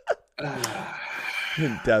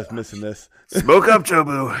 Dad's missing this. Smoke up,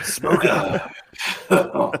 Jobu. Smoke up.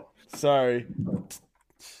 Sorry.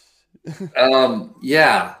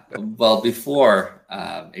 Yeah. Well, before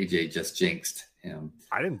AJ just jinxed him.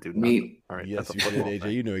 I didn't do nothing. All right, yes, you did,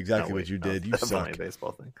 AJ. You know exactly what you did. You suck.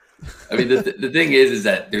 Baseball thing. I mean, the thing is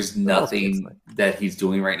that there's nothing that he's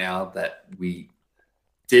doing right now that we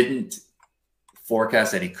didn't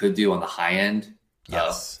forecast that he could do on the high end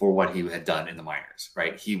for what he had done in the minors,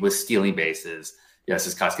 right? He was stealing bases. Yes,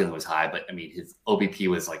 his caught stealing was high, but I mean, his OBP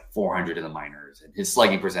was like 400 in the minors, and his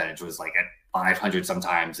slugging percentage was like at 500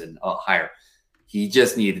 sometimes and higher. He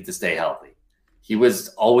just needed to stay healthy. He was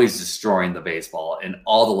always destroying the baseball in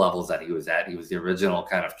all the levels that he was at. He was the original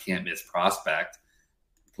kind of can't miss prospect,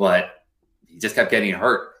 but he just kept getting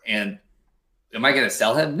hurt. And am I going to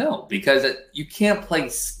sell him? No, because you can't play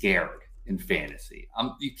scared in fantasy.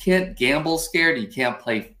 You can't gamble scared. You can't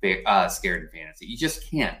play scared in fantasy. You just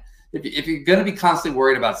can't. If you're going to be constantly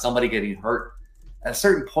worried about somebody getting hurt, at a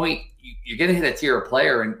certain point, you're going to hit a tier of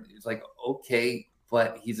player, and it's like, okay,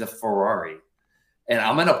 but he's a Ferrari. And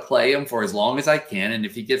I'm going to play him for as long as I can. And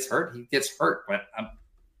if he gets hurt, he gets hurt. But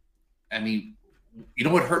I mean, you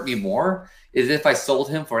know what hurt me more is if I sold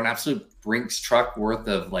him for an absolute Brinks truck worth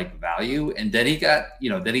of like value. And then he got,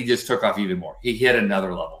 then he just took off even more. He hit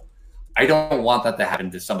another level. I don't want that to happen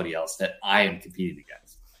to somebody else that I am competing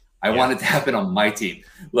against. I want it to happen on my team.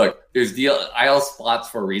 Look, there's IL spots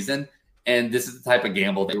for a reason. And this is the type of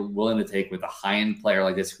gamble that you're willing to take with a high-end player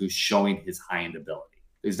like this who's showing his high-end ability.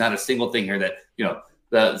 There's not a single thing here that,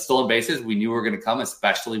 the stolen bases, we knew were going to come,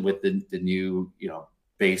 especially with the new,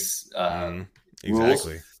 base rules.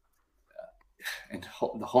 Exactly. And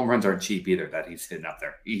the home runs aren't cheap either that he's hitting up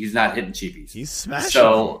there. He's not hitting cheapies. He's smashing.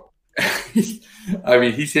 So, I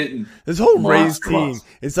mean, he's hitting this whole Rays team. balls.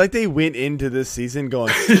 It's like they went into this season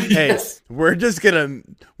going, "Hey, Yes. we're just gonna.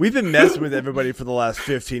 We've been messing with everybody for the last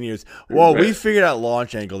 15 years. Well, we Right. figured out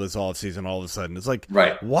launch angle this offseason. All of a sudden, it's like,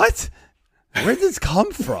 Right. what? Where did this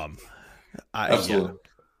come from? Absolutely.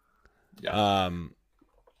 Yeah.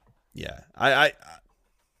 I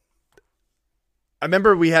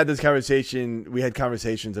remember we had this conversation. We had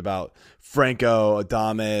conversations about Franco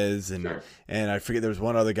Adames and Sure. and I forget there was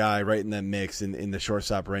one other guy right in that mix in the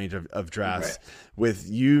shortstop range of drafts Right. with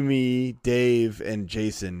you, me, Dave, and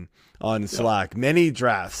Jason on Slack. Many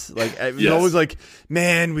drafts. Like it was Yes. always like,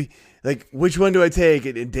 man, we like which one do I take?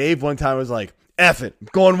 And Dave one time was like, F it, I'm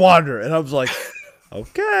going Wander, and I was like,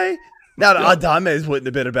 okay. Now, Adames wouldn't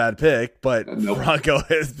have been a bad pick, but Nope. Franco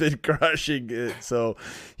has been crushing it. So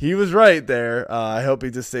he was right there. I hope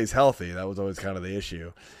he just stays healthy. That was always kind of the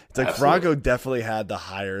issue. It's like Absolutely. Franco definitely had the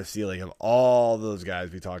higher ceiling of all those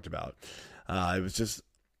guys we talked about. It's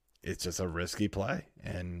just a risky play,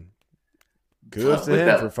 and kudos to With him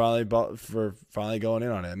that- for finally going in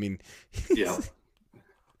on it. I mean, Yeah.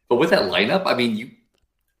 But with that lineup, I mean,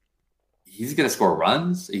 he's going to score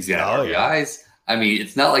runs. He's going to have RBIs. I mean,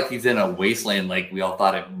 it's not like he's in a wasteland like we all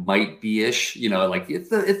thought it might be ish. Like it's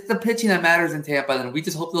the pitching that matters in Tampa, and we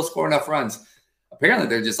just hope they'll score enough runs. Apparently,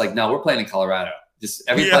 they're just like, no, we're playing in Colorado. Just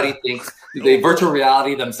everybody thinks they virtual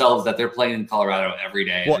reality themselves that they're playing in Colorado every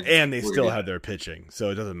day. well, and they still have their pitching, so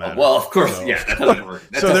it doesn't matter. Well, of course, So- yeah, that doesn't work.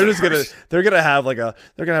 That so they're doesn't just work. they're gonna have like a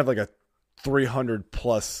 300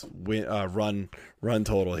 plus run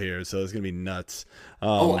total here, so it's gonna be nuts.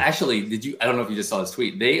 Actually, I don't know if you just saw this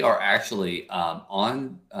tweet. They are actually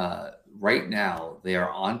on right now. They are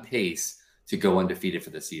on pace to go undefeated for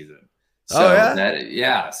the season. So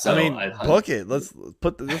So I mean, book it. Let's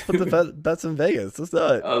put the bets in Vegas. Let's do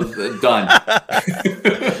it. Done.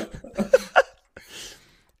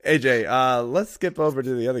 AJ, let's skip over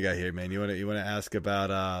to the other guy here, man. You want to ask about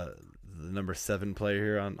the number 7 player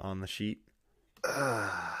here on the sheet?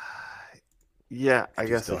 Yeah, I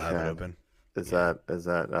guess still I have it can. open. Is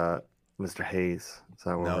that Mr. Hayes? Is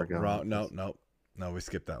that where we're going? No, we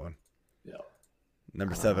skipped that one. Yeah.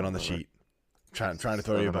 Number 7 on the sheet. Trying to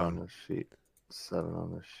throw you a 7 on bone. the sheet. 7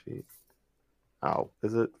 on the sheet. Oh,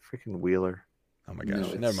 is it freaking Wheeler? Oh my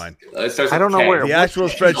gosh, never mind. I don't know where The actual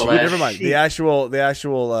What's spreadsheet. the Never mind. sheet? The actual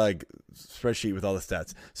spreadsheet with all the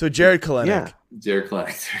stats. So Jared Kalenic Yeah. Jared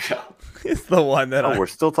Kalenic. There you go. is the one that Oh, we're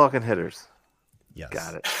still talking hitters. yes.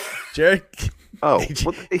 Got it. Jared. Oh, AJ.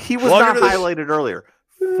 well, he was Welcome not to the highlighted earlier.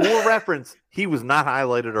 For reference, he was not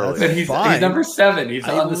highlighted earlier. And he's Fine. number 7. He's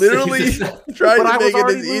I on the literally he's- tried But to I make was it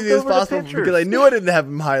already as moved easy as over to possible pictures. because I knew I didn't have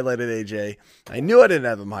him highlighted, AJ. I knew I didn't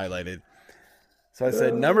have him highlighted. So I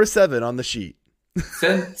said number 7 on the sheet.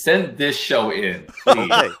 Send this show in,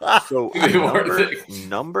 please. Okay, so More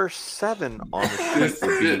number 7 on the sheet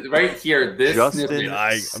would be Right here, this Justin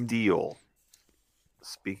snippet. Steele.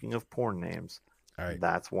 Speaking of porn names, All right.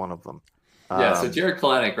 that's one of them. Yeah, so Jared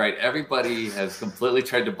Kalenic, right? Everybody has completely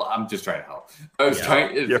tried to. I'm just trying to help. I was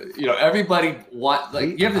trying. Everybody you have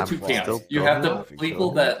the two camps. You have the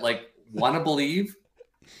people that want to believe,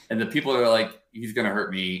 and the people that are like, he's going to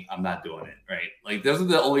hurt me. I'm not doing it. Right? Like those are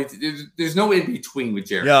the only. There's no in between with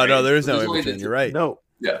Jared. Yeah, right? no, there is no There's in only between. the- You're right. No.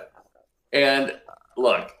 Yeah, and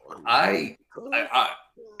look, I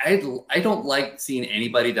don't like seeing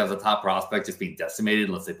anybody that was a top prospect just being decimated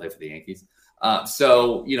unless they play for the Yankees.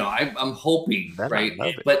 So I'm hoping, Then I right? love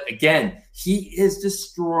it. But again, he is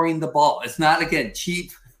destroying the ball. It's not again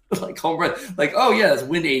cheap like home run, like oh yeah, it's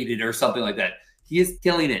wind aided or something like that. He is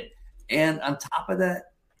killing it, and on top of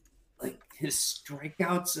that, like his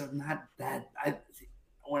strikeouts are not that.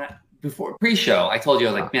 Before pre-show, I told you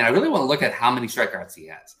I was like, man, I really want to look at how many strikeouts he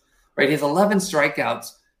has. Right, he has 11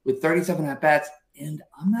 strikeouts with 37 at bats, and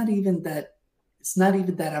I'm not even that. It's not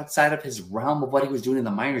even that outside of his realm of what he was doing in the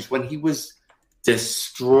minors when he was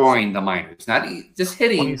destroying the minors, not just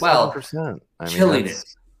hitting well, 27%. killing it.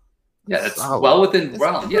 Yeah, that's solid. well within It's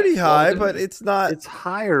realm. pretty well high, within- but it's not. It's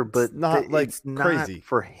higher, but not, like, it's not crazy.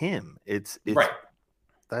 for him. It's right.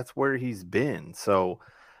 That's where he's been. So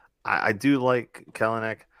I do like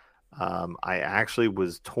Kelenic. I actually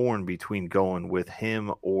was torn between going with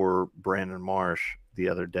him or Brandon Marsh the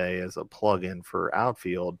other day as a plug-in for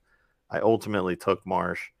outfield. I ultimately took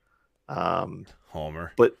Marsh.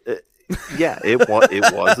 Homer. But yeah, it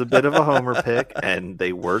was a bit of a homer pick, and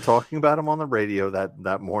they were talking about him on the radio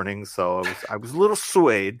that morning. So I was a little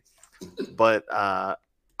swayed, but I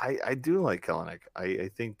I do like Kelenic. I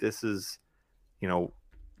think this is,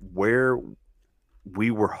 where we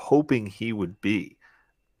were hoping he would be.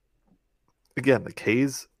 Again, the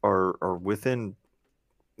K's are within,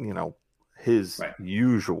 his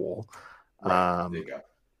usual. Right. There you go.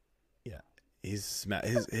 Yeah,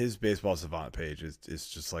 his baseball savant page is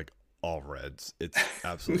just like all reds. It's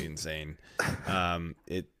absolutely insane.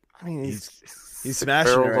 He's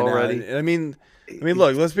smashing it right already. Now. I mean,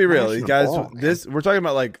 look, let's be real. These guys, we're talking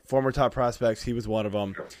about like former top prospects. He was one of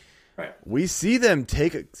them. Right. We see them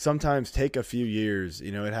sometimes take a few years.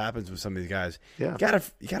 It happens with some of these guys. Yeah.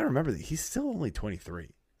 You gotta remember that he's still only 23.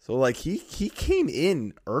 So like he came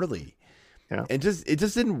in early. Yeah. And it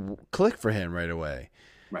just didn't click for him right away.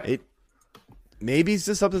 Right. Maybe it's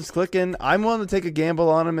just something's clicking. I'm willing to take a gamble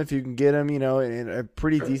on him if you can get him, in a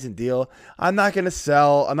pretty decent deal. I'm not going to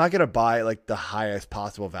sell. I'm not going to buy like the highest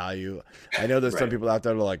possible value. I know there's some people out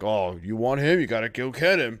there that are like, oh, you want him? You got to go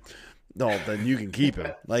get him. No, then you can keep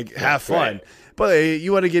him. Like, have fun. Right. But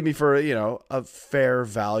you want to give me for, a fair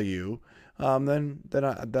value, then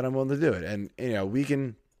I'm willing to do it. And, we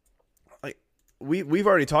can. We've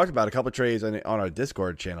already talked about a couple of trades on our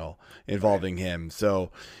Discord channel involving him. So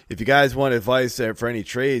if you guys want advice for any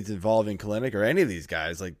trades involving Kelenic or any of these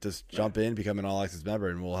guys, like just jump in, become an All Access member,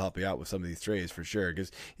 and we'll help you out with some of these trades for sure.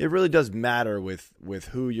 Because it really does matter with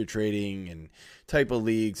who you're trading and type of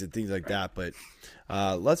leagues and things like that. But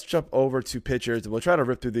let's jump over to pitchers, and we'll try to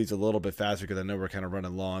rip through these a little bit faster because I know we're kind of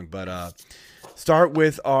running long. But start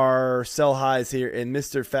with our sell highs here in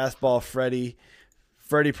Mr. Fastball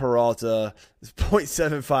Freddie Peralta is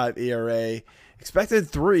 0.75 ERA,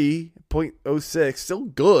 expected 3.06, still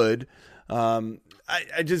good.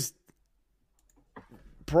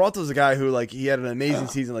 Peralta's a guy who he had an amazing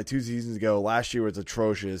season 2 seasons ago. Last year was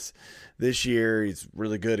atrocious. This year he's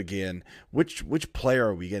really good again. Which player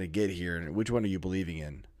are we going to get here, and which one are you believing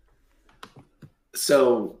in?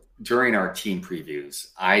 So during our team previews,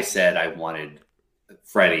 I said I wanted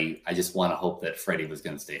Freddie. I just want to hope that Freddie was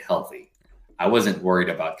going to stay healthy. I wasn't worried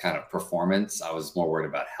about kind of performance. I was more worried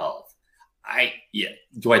about health.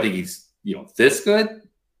 Do I think he's, this good?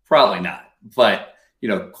 Probably not. But,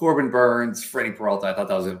 Corbin Burns, Freddie Peralta, I thought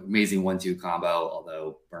that was an amazing 1-2 combo,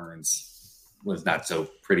 although Burns was not so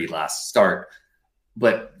pretty last start.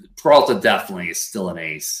 But Peralta definitely is still an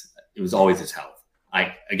ace. It was always his health.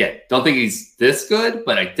 I don't think he's this good,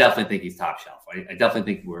 but I definitely think he's top shelf. I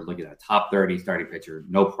definitely think we're looking at a top 30 starting pitcher,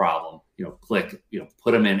 no problem. Click,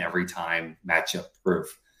 put him in every time, matchup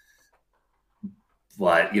proof.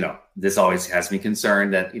 But, this always has me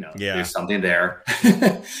concerned that, there's something there.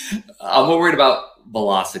 I'm more worried about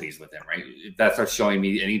velocities with him, right? If that starts showing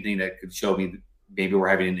me anything that could show me maybe we're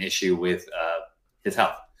having an issue with his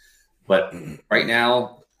health. But right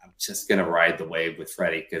now, I'm just going to ride the wave with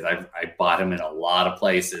Freddie because I bought him in a lot of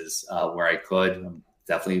places where I could. I'm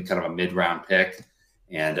definitely kind of a mid-round pick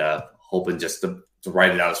and hoping just to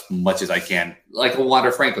ride it out as much as I can, like a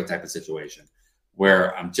Wander Franco type of situation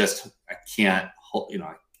where I can't,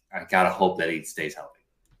 I got to hope that he stays healthy.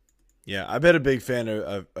 Yeah, I've been a big fan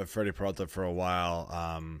of Freddie Peralta for a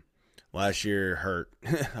while. Last year hurt.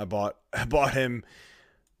 I bought him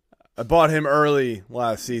early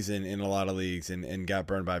last season in a lot of leagues and got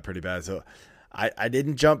burned by it pretty bad. So I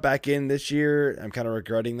didn't jump back in this year. I'm kind of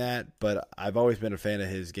regretting that, but I've always been a fan of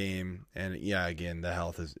his game. And again, the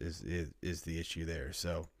health is the issue there.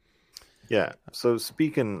 So yeah. So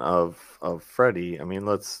speaking of Freddie,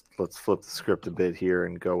 let's flip the script a bit here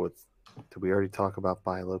and go with. Did we already talk about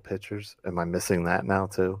buy low pitchers? Am I missing that now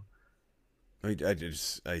too?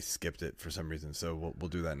 I skipped it for some reason, so we'll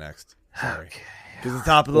do that next. Sorry, because the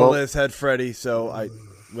top of the list had Freddie. So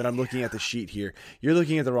when I'm looking at the sheet here, you're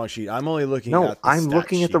looking at the wrong sheet. I'm only looking. No, I'm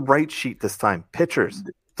looking at the right sheet this time. Pitchers,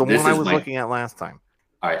 the one I was looking at last time.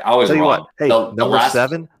 All right, I was wrong. What, hey, number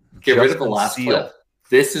 7. Get rid of the last clip.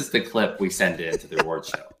 This is the clip we send in to the award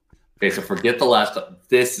show. Okay, so forget the last clip.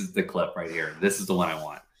 This is the clip right here. This is the one I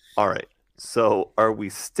want. All right. So are we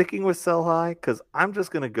sticking with sell high? Because I'm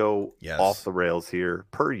just going to go off the rails here,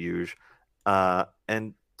 per usual,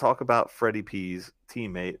 and talk about Freddie P's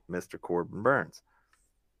teammate, Mr. Corbin Burns.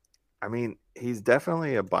 He's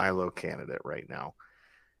definitely a buy low candidate right now.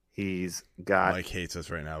 He's got... Mike hates us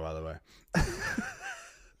right now, by the way.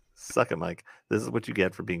 Suck it, Mike. This is what you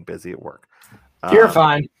get for being busy at work. You're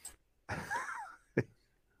fine.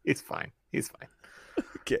 He's fine.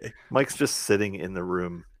 Okay. Mike's just sitting in the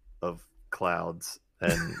room of clouds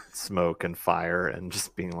and smoke and fire and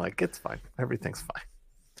just being like, it's fine. Everything's fine.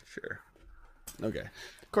 Sure. Okay.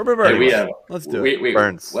 Corbin Burns. Let's do it.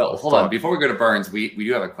 Burns. Well, hold on. Before we go to Burns, we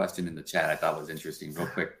do have a question in the chat I thought was interesting. Real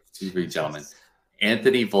quick, to you gentlemen.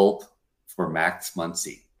 Anthony Volpe for Max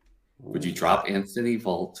Muncy. Would you drop Anthony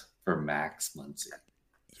Volt for Max Muncy?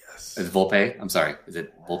 Yes. Is it Volpe? I'm sorry. Is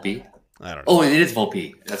it Volpe? I don't know. Oh, it is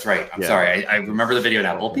Volpe. That's right. I'm sorry. I remember the video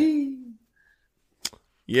now. Volpe.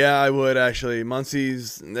 Yeah, I would actually.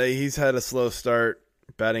 He's had a slow start.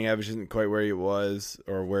 Batting average isn't quite where he was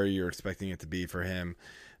or where you're expecting it to be for him.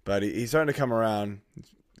 But he's starting to come around. He's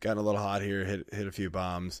gotten a little hot here, hit a few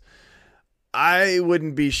bombs. I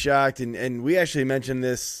wouldn't be shocked, and we actually mentioned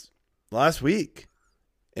this last week.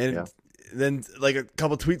 And then like a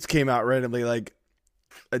couple tweets came out randomly like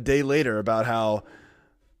a day later about how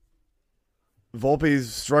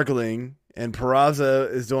Volpe's struggling and Peraza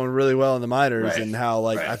is doing really well in the minors, and how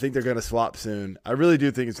I think they're going to swap soon. I really do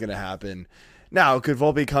think it's going to happen. Now, could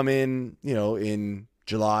Volpe come in, in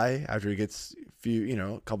July after he gets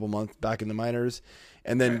a couple months back in the minors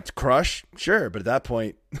and then crush? Sure. But at that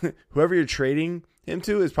point, whoever you're trading him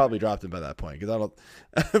to has probably dropped him by that point, because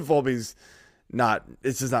Volpe's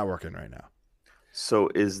it's just not working right now. So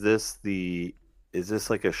is this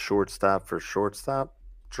like a shortstop for shortstop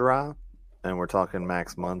drop? And we're talking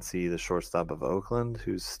Max Muncy, the shortstop of Oakland,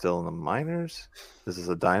 who's still in the minors. This is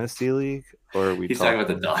a dynasty league, or are we? He's talking about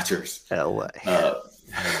the Dodgers, LA.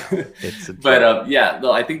 It's a but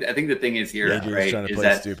no, I think the thing is here, right? Trying to is play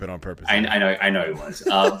that stupid on purpose. I know he was,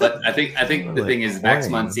 but I think the thing is Max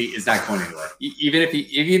Muncy is not going anywhere.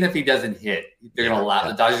 Even if he doesn't hit, they're going to allow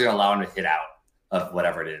the Dodgers are going to allow him to hit out of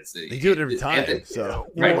whatever it is. They do it every time.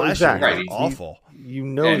 Exactly. Awful.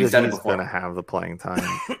 That he's going to have the playing time.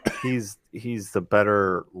 He's the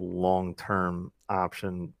better long-term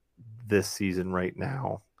option this season right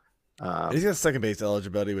now. He's got second base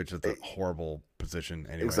eligibility, which is a horrible position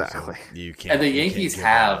anyway. Exactly. So you can't. And the Yankees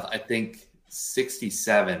have, I think,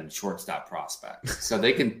 67 shortstop prospects, so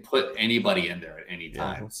they can put anybody in there at any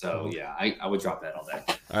time. So I would drop that all day.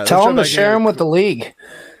 All right, tell them to share him with the league.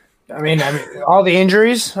 I mean, all the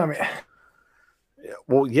injuries.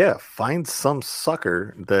 Find some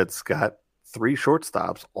sucker that's got 3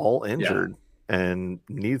 shortstops all injured and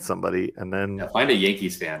needs somebody, and then find a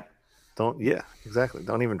Yankees fan. Don't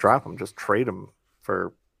even drop him. Just trade him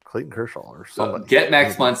for Clayton Kershaw or somebody. Get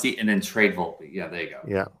Max Muncy and then trade Volpe. Yeah, there you go.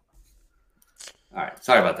 Yeah. All right.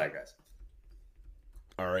 Sorry about that, guys.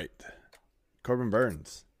 All right. Corbin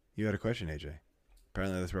Burns, you had a question, AJ.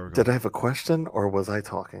 Apparently that's where we're going. Did I have a question or was I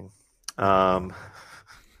talking? Do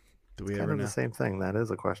we ever kind of know? The same thing. That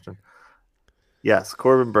is a question. Yes,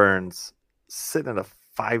 Corbin Burns sitting at a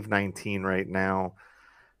 519 right now.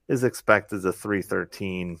 Is expected a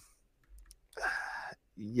 313.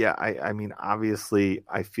 Yeah, I mean, obviously,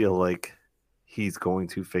 I feel like he's going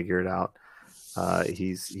to figure it out.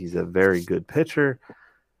 He's a very good pitcher,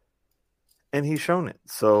 and he's shown it.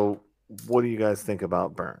 So, what do you guys think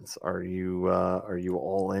about Burns? Are you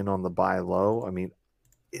all in on the buy low? I mean,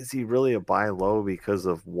 is he really a buy low because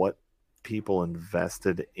of what people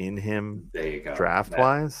invested in him draft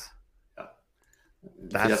wise?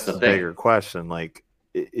 That's the bigger question. Like,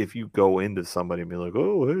 if you go into somebody and be like,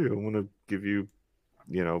 oh, hey, I want to give you,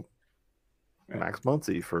 Max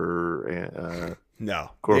Muncy for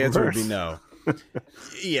no. Corbin the answer Burns. would be no.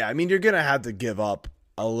 Yeah, I mean, you're gonna have to give up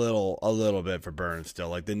a little bit for Burns still.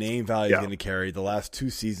 Like, the name value is going to carry. The last 2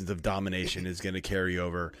 seasons of domination is going to carry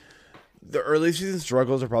over. The early season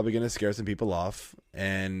struggles are probably going to scare some people off.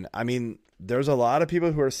 And, I mean, there's a lot of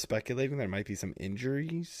people who are speculating there might be some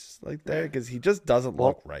injuries like that because he just doesn't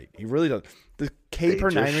look right. He really does. The K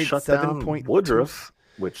per 9 rate 7.2. Woodruff,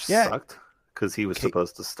 which sucked because he was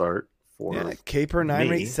supposed to start for K per 9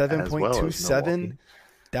 rate 7.27,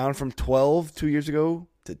 down from 12 2 years ago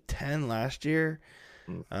to 10 last year.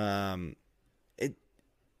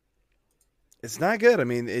 It's not good. I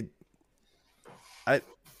mean,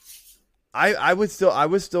 I would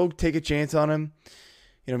still take a chance on him.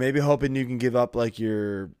 Maybe hoping you can give up like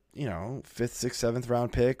your 5th, 6th, 7th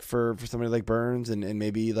round pick for somebody like Burns, and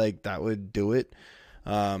maybe like that would do it.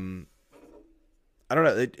 I don't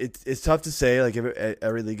know. It's tough to say. Like,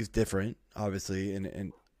 every league is different, obviously,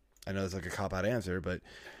 and I know it's like a cop out answer, but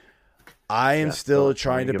I am still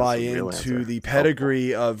trying to buy into the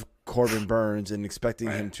pedigree of Corbin Burns and expecting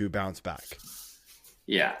him to bounce back.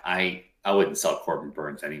 Yeah, I wouldn't sell Corbin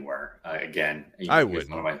Burns anywhere again. I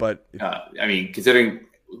wouldn't, but I mean, considering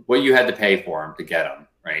what you had to pay for him to get him,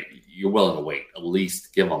 right? You're willing to wait at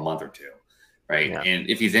least give him a month or 2, right? Yeah. And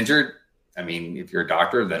if he's injured, I mean, if you're a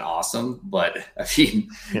doctor, then awesome. But I mean,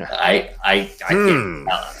 I can't.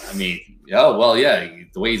 I mean,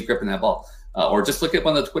 the way he's gripping that ball. Or just look at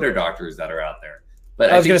one of the Twitter doctors that are out there.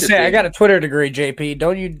 But I was going to say, I got a Twitter degree, JP.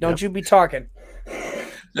 Don't you be talking.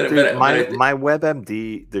 Dude, my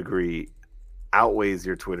WebMD degree outweighs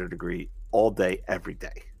your Twitter degree all day, every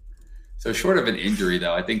day. So short of an injury,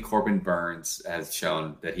 though, I think Corbin Burns has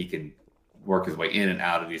shown that he can work his way in and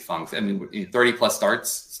out of these funks. I mean, 30-plus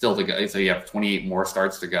starts still to go. So you have 28 more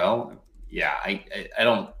starts to go. Yeah,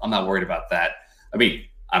 I'm not worried about that. I mean,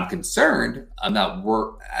 I'm concerned. I'm not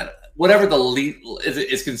whatever the lead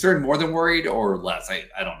is concerned more than worried or less. I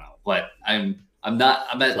don't know, but I'm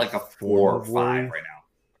at like a 4 or 5 right now.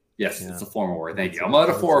 Yes, it's a form of worry. Thank you. I'm at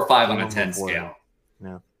a 4 or 5 on a 10 scale.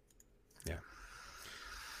 Yeah.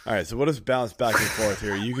 All right, so we'll just bounce back and forth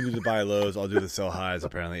here. You can do the buy lows. I'll do the sell highs,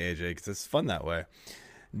 apparently, AJ, because it's fun that way.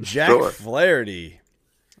 Jack Flaherty.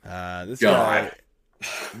 This guy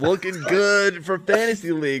looking good for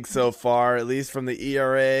fantasy league so far, at least from the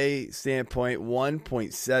ERA standpoint,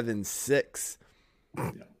 1.76.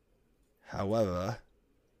 However,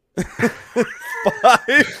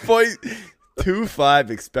 5.25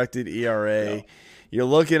 expected ERA. You're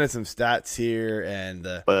looking at some stats here, and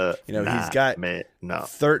he's got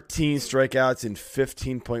 13 strikeouts in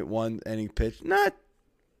 15.1 inning pitch. Not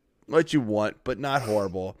what you want, but not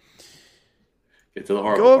horrible. Get to the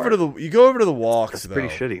horrible You go over to the walks. That's pretty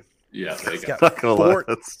shitty. Yeah, he's got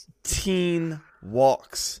 14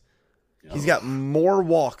 walks. He's got more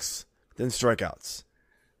walks than strikeouts.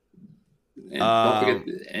 And don't forget,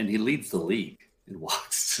 and he leads the league in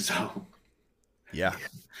walks. So yeah.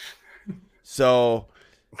 So,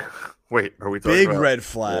 wait, are we talking about red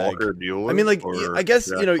flag? Walker Buehler, I mean, like, I guess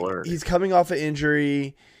Flaherty? he's coming off an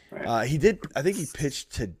injury. Right. I think he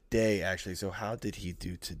pitched today, actually. So how did he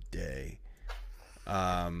do today?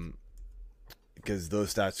 Because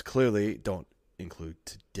those stats clearly don't include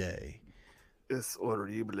today. It's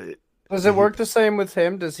horrible. Does it work the same with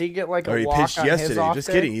him? Does he get like a walk pitched on yesterday? his off Just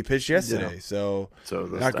day? kidding. He pitched yesterday, so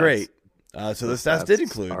not great. So the stats did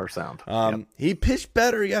include. Are sound. He pitched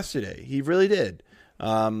better yesterday. He really did.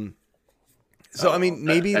 I mean,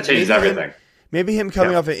 maybe that changes everything. Maybe him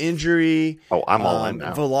coming off an injury. Oh, I'm all in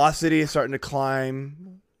now. Velocity is starting to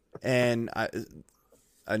climb, and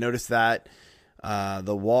I noticed that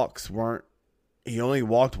the walks weren't. He only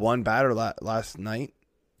walked one batter last night.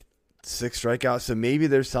 6 strikeouts, so maybe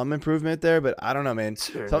there's some improvement there, but I don't know, man.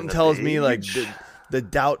 Something tells me like the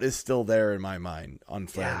doubt is still there in my mind on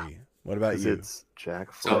Flaherty. What about you? It's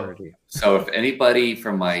Jack Flaherty. So if anybody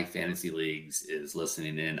from my fantasy leagues is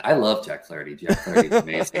listening in, I love Jack Flaherty. Jack Flaherty is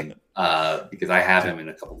amazing because I have him in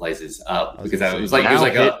a couple places. Because he was like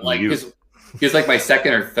my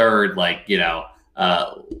second or third,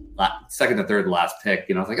 second or third last pick.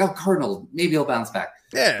 I was like, oh, Cardinals, maybe he'll bounce back.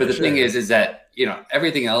 Yeah, but the thing is that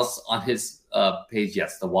everything else on his page,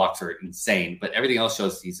 yes, the walks are insane, but everything else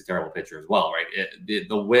shows he's a terrible pitcher as well, right?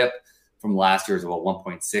 The whip from last year is about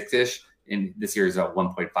 1.6 ish, and this year is about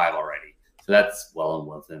 1.5 already. So that's well and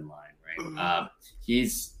within line, right?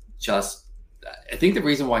 He's just. I think the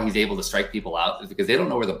reason why he's able to strike people out is because they don't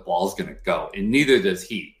know where the ball's going to go, and neither does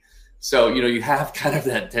he. So, you have kind of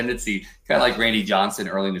that tendency, kind of like Randy Johnson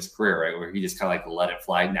early in his career, right, where he just kind of like let it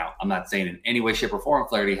fly. Now, I'm not saying in any way, shape, or form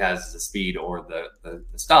Flaherty has the speed or the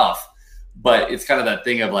stuff, but it's kind of that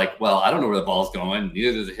thing of like, well, I don't know where the ball's going.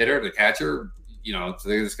 Neither does the hitter, the catcher, so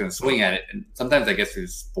they're just going to swing at it. And sometimes I guess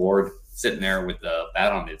he's bored sitting there with the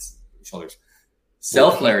bat on his shoulders. Sell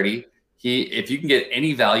Flaherty. If you can get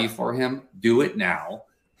any value for him, do it now.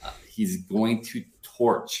 He's going to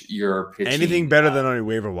torch your pitching. Anything better than on your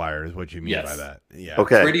waiver wire is what you mean by that. Yeah.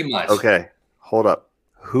 Okay. Pretty much. Okay. Hold up.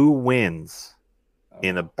 Who wins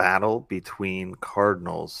in a battle between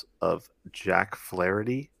Cardinals of Jack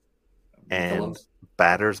Flaherty and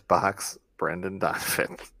batter's box Brendan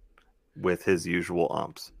Donovan with his usual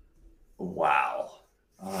umps? Wow.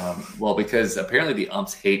 Well, because apparently the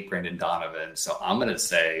umps hate Brendan Donovan, so I'm going to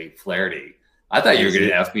say Flaherty. I thought you were going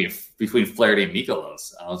to ask me between Flaherty and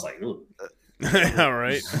Mikolas. I was like, ooh. All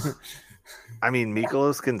right. I mean,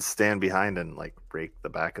 Mikolas can stand behind and break the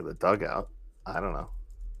back of the dugout. I don't know.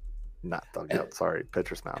 Not dugout. Sorry,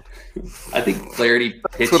 pitcher's mound. I think Flaherty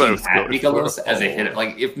pitching at Mikolas as a hitter.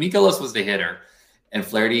 Like if Mikolas was the hitter and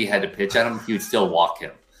Flaherty had to pitch at him, he would still walk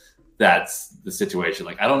him. That's the situation.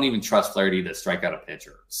 I don't even trust Flaherty to strike out a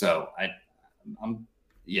pitcher. So I'm.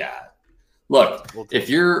 Look, if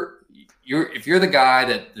you're the guy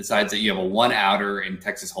that decides that you have a 1-outer in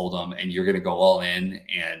Texas Hold'em and you're going to go all in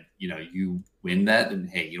and you win that, then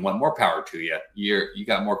hey, you want more power to you. You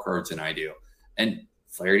got more courage than I do, and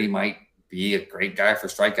Flaherty might be a great guy for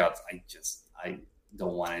strikeouts. I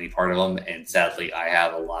don't want any part of him, and sadly, I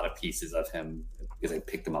have a lot of pieces of him because I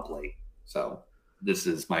picked him up late. So this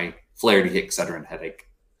is my Flaherty Excedrin headache.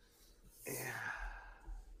 Yeah.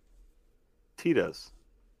 Tito's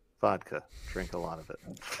vodka. Drink a lot of it.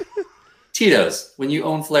 Tito's, when you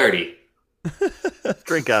own Flaherty.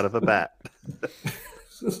 Drink out of a bat.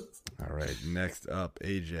 All right, next up,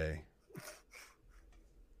 AJ.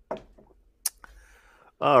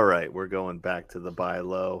 All right, we're going back to the buy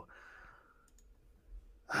low.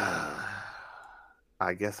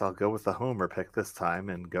 I guess I'll go with the homer pick this time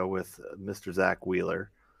and go with Mr. Zach Wheeler.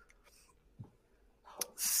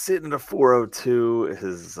 Sitting at a 402,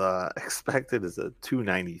 his expected is a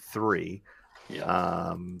 293.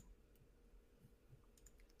 Yeah.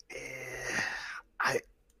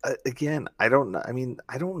 I don't know. I mean,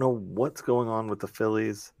 I don't know what's going on with the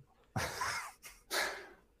Phillies.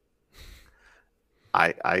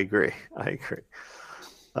 I agree. Thank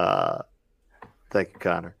you,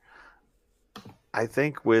 Connor. I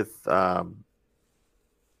think with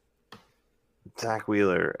Zach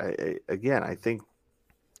Wheeler, I think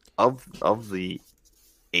of the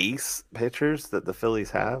ace pitchers that the Phillies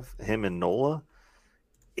have, him and Nola,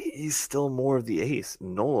 he's still more of the ace.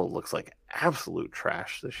 Nola looks like absolute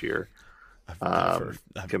trash this year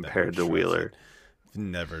compared to Wheeler. I've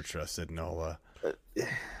never trusted Nola.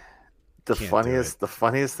 The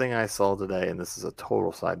funniest thing I saw today, and this is a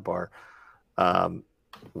total sidebar,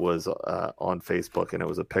 was on Facebook, and it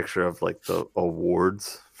was a picture of like the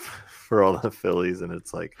awards for all the Phillies, and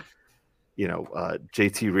it's like,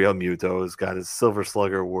 JT Realmuto has got his Silver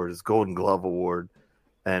Slugger Award, his Golden Glove Award,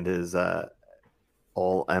 and his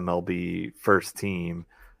All MLB First Team.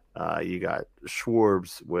 You got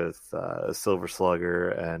Schwarbs with a Silver Slugger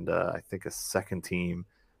and I think a second team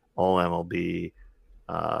All MLB.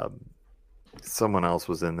 Someone else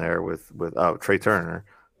was in there with Trey Turner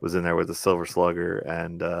was in there with a Silver Slugger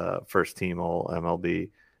and first team All MLB.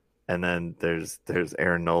 And then there's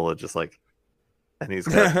Aaron Nola just like, and he's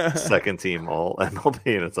got second team All MLB,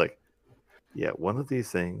 and it's like, yeah, one of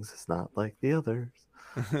these things is not like the others.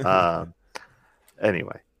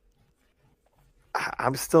 Anyway,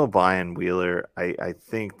 I'm still buying Wheeler. I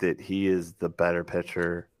think that he is the better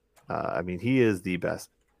pitcher. He is the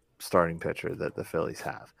best starting pitcher that the Phillies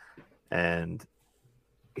have. And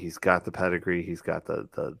he's got the pedigree. He's got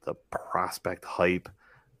the prospect hype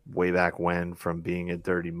way back when from being a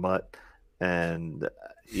dirty mutt. And,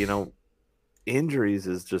 injuries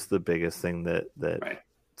is just the biggest thing that right.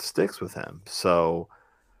 sticks with him. So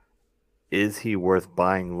is he worth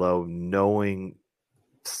buying low, knowing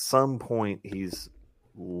some point he's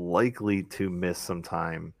likely to miss some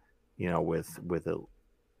time, with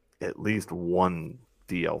at least one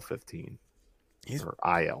DL15 or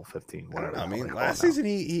IL15, whatever. I mean, last season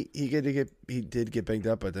he did get banged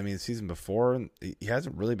up, but the season before he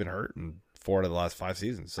hasn't really been hurt in 4 out of the last 5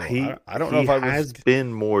 seasons. So I don't know if he has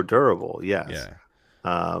been more durable. Yes.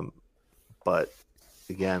 Yeah. But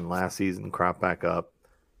again, last season cropped back up.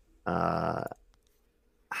 I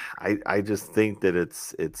just think that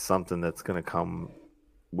it's something that's going to come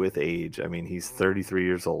with age. I mean, he's 33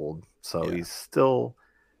 years old, so he's still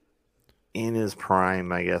in his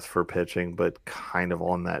prime, I guess, for pitching, but kind of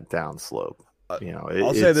on that downslope.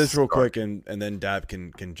 I'll say this real quick, and then Dap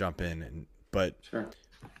can jump in. But sure.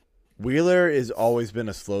 Wheeler has always been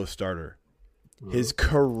a slow starter. His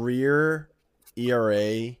career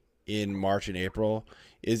ERA in March and April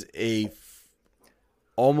is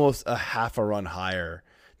almost a half a run higher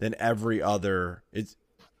than every other. It's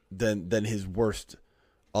than his worst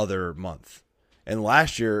other month. And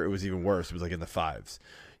last year it was even worse. It was like in the 5s.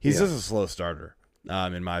 He's just a slow starter,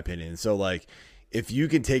 in my opinion. So like, if you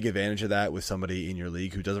can take advantage of that with somebody in your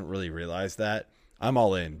league who doesn't really realize that, I'm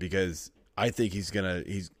all in, because I think May's gonna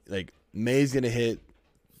hit.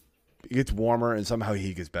 It gets warmer and somehow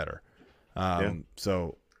he gets better.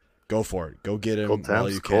 So go for it. Go get him cold while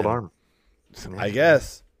temps, you can. cold arm. I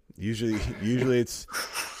guess usually it's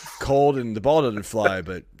cold and the ball doesn't fly,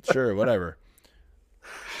 but sure, whatever.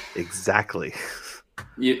 Exactly.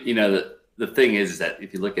 The thing is that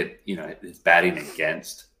if you look at his batting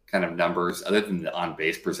against kind of numbers, other than the on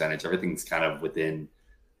base percentage, everything's kind of within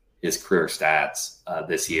his career stats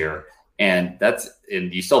this year. And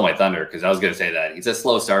you stole my thunder, because I was going to say that he's a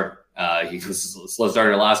slow starter. He was a slow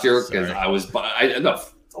starter last year because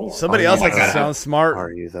Somebody else likes to sound smart.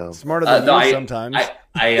 Are you though? Smarter than you sometimes.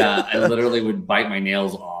 I literally would bite my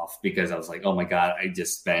nails off because I was like, oh my God, I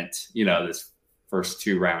just spent, this first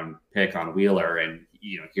 2-round pick on Wheeler, and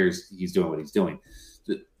he's doing what he's doing.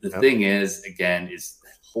 The thing is, again, is the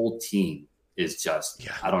whole team is just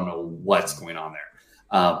I don't know what's going on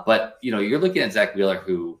there. But you're looking at Zach Wheeler,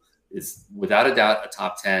 who is without a doubt a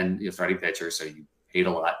top 10 starting pitcher. So you paid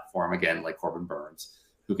a lot for him, again, like Corbin Burns,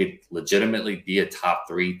 who could legitimately be a top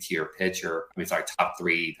 3 tier pitcher. Top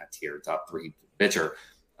 3 pitcher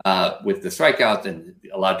with the strikeouts and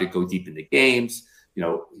allowed to go deep into games.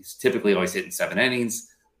 He's typically always hitting 7 innings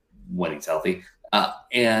when he's healthy.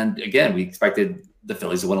 And again, we expected the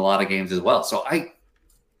Phillies win a lot of games as well. So I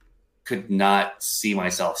could not see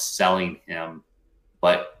myself selling him.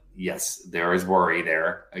 But yes, there is worry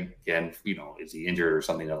there. Again, is he injured or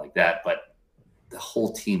something like that? But the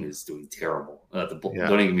whole team is doing terrible. Don't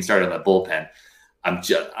even get me started on the bullpen. I'm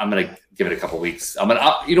going to give it a couple weeks. It's one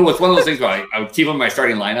of those things where I would keep him in my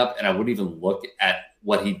starting lineup and I wouldn't even look at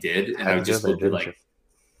what he did. And I would just be like,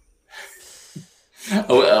 I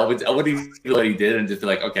wouldn't even do what he did and just be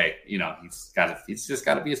like, okay, he's just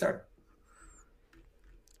got to be a starter.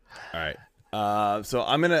 All right. So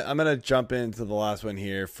I'm gonna jump into the last one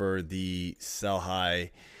here for the sell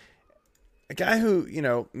high. A guy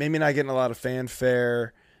who, maybe not getting a lot of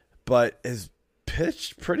fanfare, but is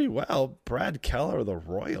pitched pretty well. Brad Keller of the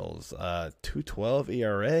Royals,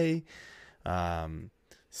 2.12 ERA,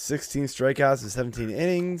 16 strikeouts in 17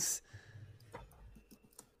 innings.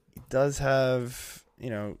 He does have,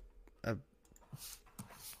 a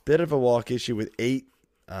bit of a walk issue with 8.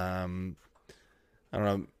 I don't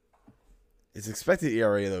know. His expected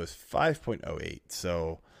ERA, though, is 5.08.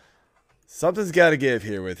 So something's got to give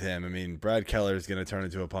here with him. I mean, Brad Keller is going to turn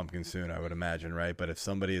into a pumpkin soon, I would imagine, right? But if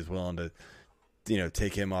somebody is willing to,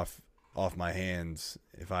 take him off my hands,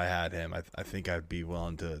 if I had him, I think I'd be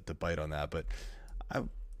willing to bite on that. But I'm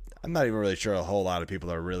not even really sure a whole lot of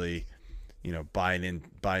people are really, buying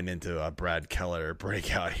into a Brad Keller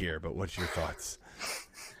breakout here. But what's your thoughts?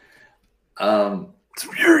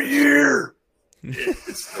 It's your year.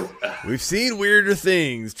 We've seen weirder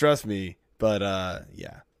things, trust me. But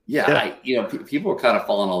yeah. People were kind of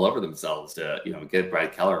falling all over themselves to get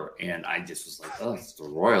Brad Keller, and I just was like, oh, it's the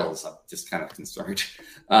Royals. I'm just kind of concerned.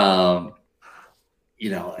 Do you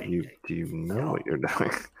know what you're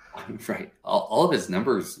doing? Right. All of his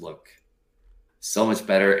numbers look so much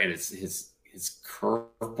better, and it's his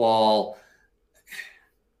curveball.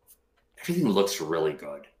 Everything looks really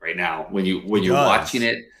good right now when you're watching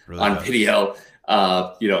it really on video.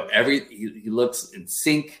 He looks in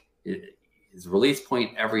sync. His release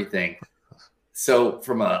point, everything. So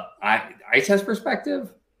from a eye test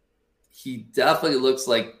perspective, he definitely looks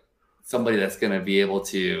like somebody that's going to be able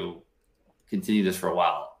to continue this for a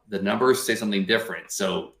while. The numbers say something different.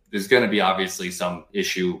 So there's going to be obviously some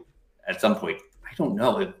issue at some point. I don't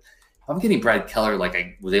know. If I'm getting Brad Keller, like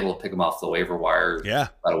I was able to pick him off the waiver wire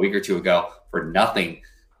about a week or two ago for nothing,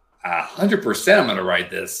 100% I'm going to ride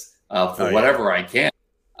this for whatever I can.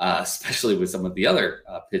 Especially with some of the other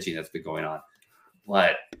pitching that's been going on.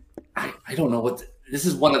 But I don't know this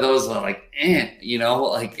is one of those but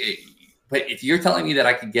if you're telling me that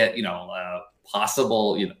I could get, a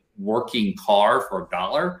possible, working car for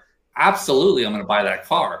 $1, absolutely. I'm going to buy that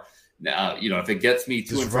car. Now, if it gets me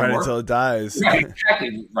to and from work until it dies. Right,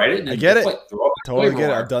 exactly. Right. And I get it. Totally get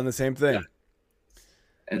it. I've done the same thing.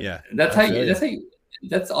 Yeah. And that's how you,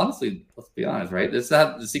 that's honestly, let's be honest, right? That's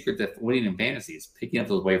not the secret to winning in fantasy is picking up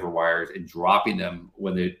those waiver wires and dropping them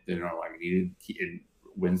when they're not like needed and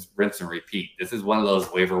rinse and repeat. This is one of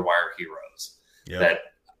those waiver wire heroes that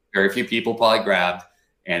very few people probably grabbed.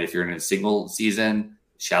 And if you're in a single season,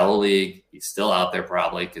 shallow league, he's still out there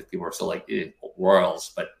probably because people are still like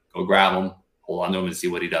Royals, but go grab him, hold on to him and see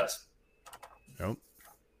what he does. Nope.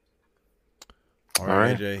 All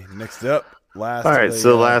right, AJ, next up. All right, so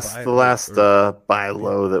the last buy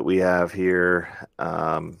low that we have here,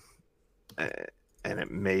 and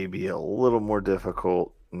it may be a little more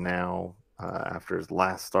difficult now after his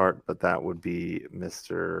last start, but that would be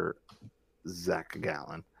Mr. Zach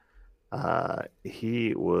Gallen.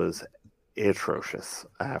 He was atrocious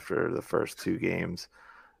after the first 2 games.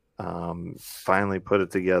 Finally put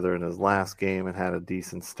it together in his last game and had a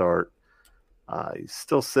decent start. He's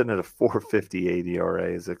still sitting at a 4.58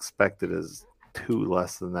 ERA. His expected is 2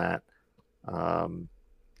 less than that.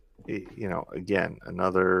 Again,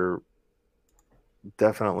 another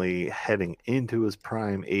definitely heading into his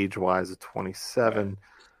prime age-wise at 27.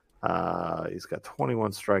 He's got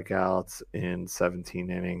 21 strikeouts in 17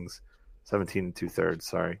 innings, 17 2/3.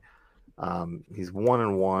 Sorry. He's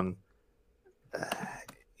 1-1.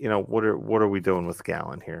 What are we doing with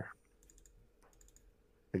Gallen here?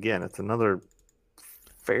 Again, it's another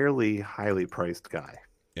fairly highly priced guy.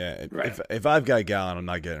 Yeah, if I've got Gallen, I'm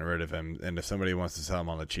not getting rid of him. And if somebody wants to sell him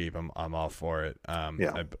on the cheap, I'm all for it.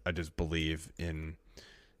 I just believe in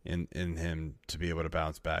him to be able to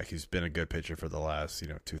bounce back. He's been a good pitcher for the last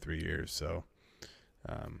 2-3 years. So,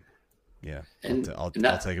 I'll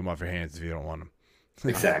take him off your hands if you don't want him.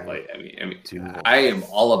 Exactly. I am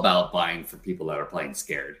all about buying for people that are playing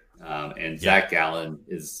scared. And Zach Gallen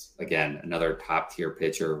is, again, another top tier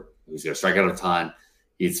pitcher who's going to strike out a ton.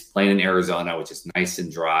 He's playing in Arizona, which is nice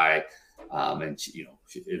and dry. And,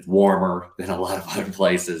 it's warmer than a lot of other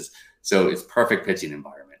places. So it's perfect pitching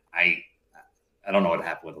environment. I don't know what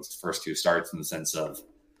happened with those first two starts in the sense of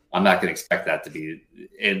I'm not going to expect that to be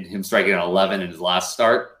in him striking at 11 in his last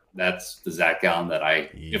start. That's the Zach Gallen that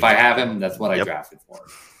if I have him, that's what I drafted for.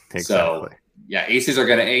 Exactly. So yeah, aces are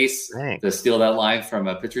going to ace Thanks. to steal that line from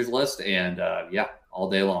a pitcher's list. And all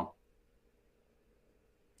day long.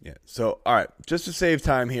 Yeah. So, all right, just to save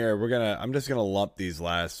time here, I'm just gonna lump these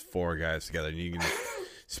last four guys together, and you can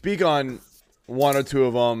speak on one or two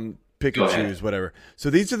of them, pick and choose, whatever. So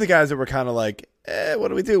these are the guys that we're kind of like, what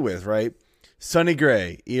do we do with, right? Sonny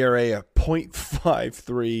Gray, ERA of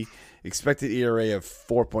 0.53, expected ERA of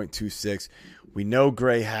 4.26. We know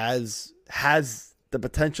Gray has the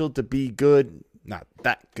potential to be good, not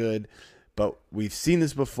that good, but we've seen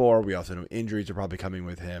this before. We also know injuries are probably coming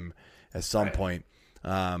with him at some point.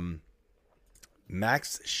 Max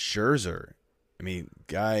Scherzer, I mean,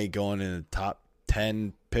 guy going in the top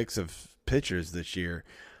 10 picks of pitchers this year,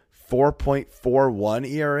 4.41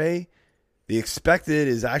 ERA. The expected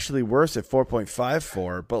is actually worse at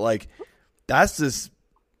 4.54, but like that's just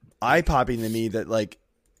eye-popping to me that like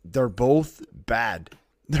they're both bad.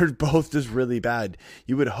 They're both just really bad.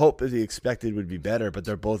 You would hope that the expected would be better, but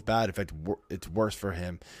they're both bad. In fact, it's worse for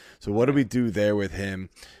him. So what do we do there with him?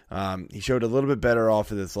 He showed a little bit better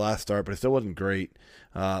off of this last start, but it still wasn't great.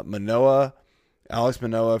 Alex Manoah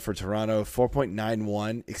for Toronto,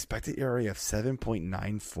 4.91. Expected ERA of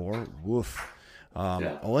 7.94. Woof.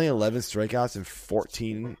 Only 11 strikeouts in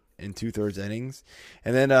 14 and 2/3 innings.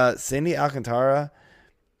 And then Sandy Alcantara,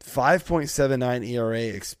 5.79 ERA,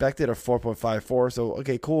 expected a 4.54. So,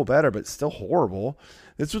 okay, cool, better, but still horrible.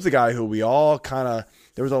 This was a guy who we all kind of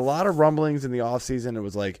 – there was a lot of rumblings in the offseason. It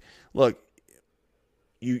was like, look,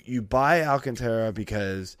 you buy Alcantara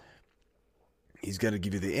because he's going to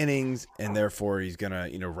give you the innings, and therefore he's going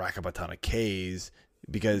to, rack up a ton of Ks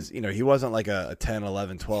because, he wasn't like a 10,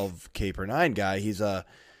 11, 12 K per 9 guy. He's an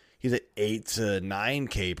 8 to 9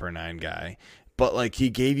 K per 9 guy. But, like, he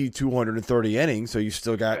gave you 230 innings, so you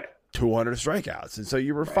still got 200 strikeouts. And so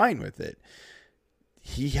you were fine with it.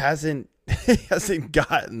 He hasn't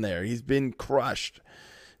gotten there. He's been crushed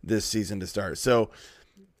this season to start. So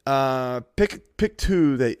pick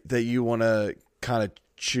two that you want to kind of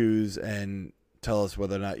choose and tell us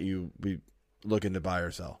whether or not you be looking to buy or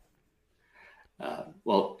sell.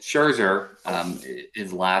 Well, Scherzer,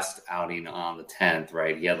 his last outing on the 10th,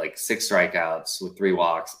 right? He had like 6 strikeouts with 3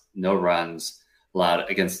 walks, no runs allowed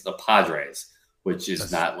against the Padres, which is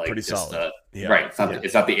That's not like pretty just solid. right.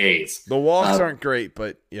 It's not the A's. The walks aren't great,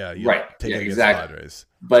 but take it against exactly. the Padres.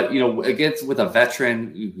 But against with a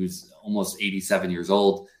veteran who's almost 87 years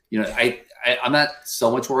old, I'm not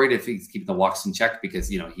so much worried if he's keeping the walks in check because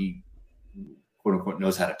he quote unquote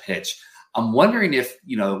knows how to pitch. I'm wondering if,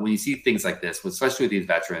 when you see things like this, especially with these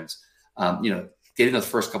veterans, getting those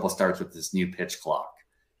first couple of starts with this new pitch clock.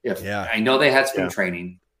 I know they had spring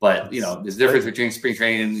training, but, there's a difference between spring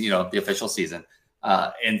training and, the official season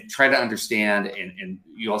and try to understand. And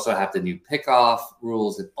you also have the new pickoff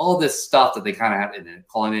rules and all this stuff that they kind of have. And then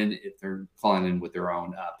if they're calling in with their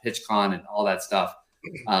own pitch con and all that stuff.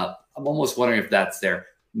 I'm almost wondering if that's there.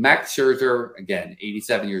 Max Scherzer, again,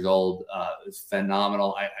 87 years old, is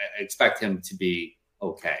phenomenal. I expect him to be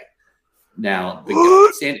okay. Now,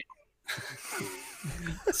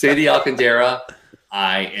 Sandy Alcantara,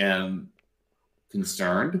 I am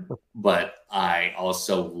concerned, but I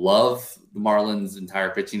also love the Marlins'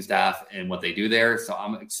 entire pitching staff and what they do there. So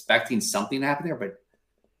I'm expecting something to happen there. But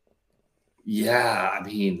yeah, I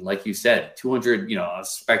mean, like you said, 200, I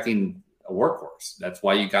was expecting a workhorse. That's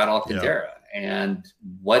why you got Alcantara. Yeah. And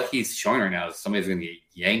what he's showing right now is somebody's going to get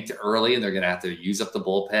yanked early and they're going to have to use up the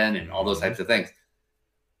bullpen and all those types of things.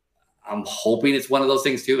 I'm hoping it's one of those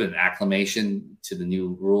things too, an acclimation to the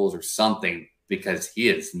new rules or something, because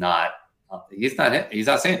he's not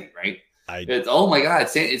Sandy, right? Oh my God,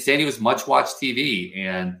 Sandy was much watched TV,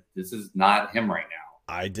 and this is not him right now.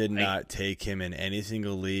 I did not take him in any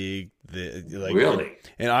single league. Really?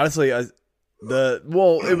 And honestly, it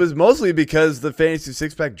was mostly because the Fantasy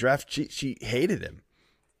Six Pack draft cheat sheet hated him.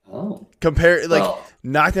 Oh,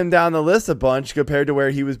 knocked him down the list a bunch compared to where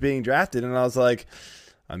he was being drafted, and I was like,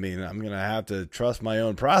 I mean, I'm gonna have to trust my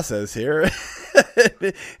own process here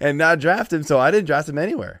and not draft him. So I didn't draft him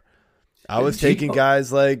anywhere. I was taking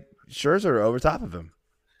guys like Scherzer over top of him.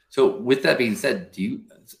 So with that being said, do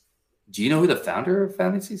you know who the founder of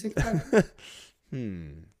Fantasy Six Pack?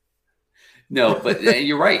 No, but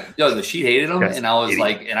you're right. No, the sheet hated him, and I was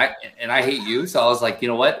like, and I hate you, so I was like, you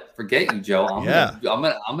know what? Forget you, Joe.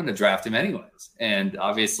 I'm gonna draft him anyways. And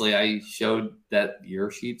obviously, I showed that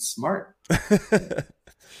your sheet's smart.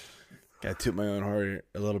 Got to toot my own horn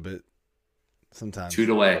a little bit. sometimes.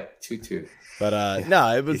 2 away, 2-2. But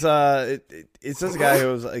no, it was it's just a guy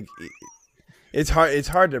who was like, it's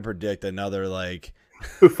hard to predict another like.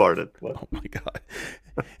 Who farted? What? Oh my god,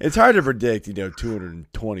 it's hard to predict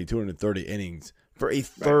 220, 230 innings for a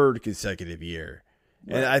third consecutive year,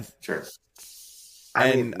 and I think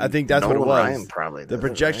that's what it was. Ryan probably the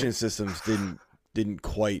projection systems didn't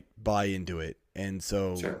quite buy into it, and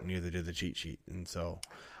so neither did the cheat sheet, and so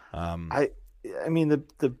I mean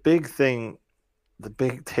the big thing, the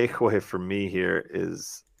big takeaway for me here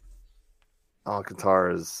is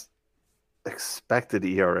Alcantara's expected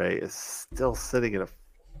ERA is still sitting at a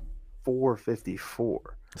 4.54.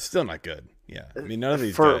 Still not good. Yeah, I mean none of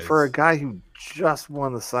these for guys... for a guy who just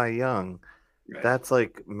won the Cy Young, that's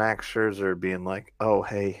like Max Scherzer being like, "Oh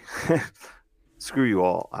hey, screw you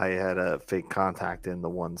all. I had a fake contact in the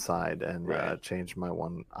one side and changed my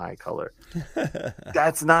one eye color."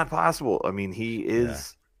 That's not possible. I mean, he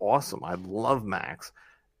is awesome. I love Max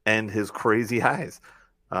and his crazy eyes.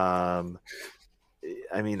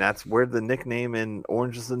 I mean, that's where the nickname in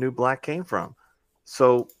Orange is the New Black came from.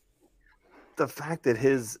 So the fact that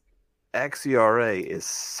his xERA is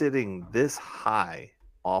sitting this high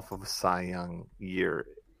off of a Cy Young year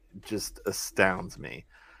just astounds me.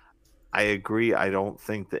 I agree. I don't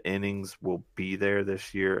think the innings will be there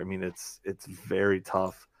this year. I mean, it's very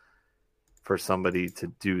tough for somebody to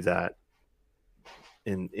do that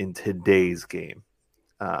in today's game,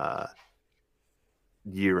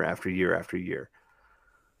 year after year after year.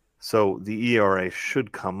 So the ERA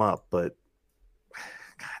should come up, but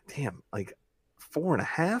god damn, like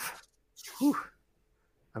 4.5. Whew.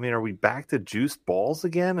 I mean, are we back to juiced balls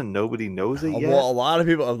again, and nobody knows it yet? Well, a lot of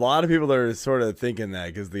people are sort of thinking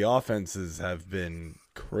that because the offenses have been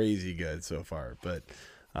crazy good so far. But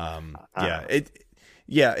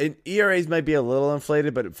ERAs might be a little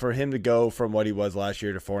inflated, but for him to go from what he was last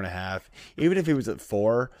year to 4.5, even if he was at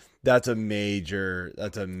 4, that's a major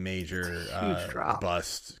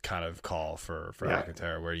bust kind of call for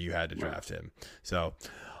Alcantara, where you had to draft him. So,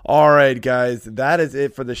 all right, guys, that is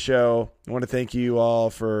it for the show. I want to thank you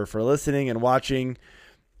all for listening and watching.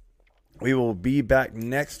 We will be back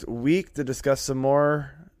next week to discuss some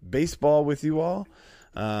more baseball with you all.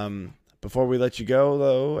 Before we let you go,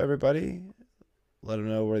 though, everybody, let them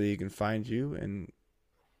know where you can find you, and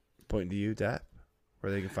pointing to you, Dap,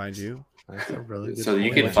 where they can find you. So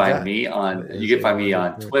you can find me on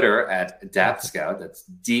Twitter at DapScout. That's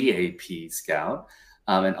DAP Scout.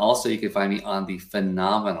 And also you can find me on the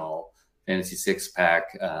phenomenal Fantasy Six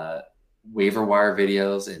Pack waiver wire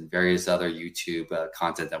videos and various other YouTube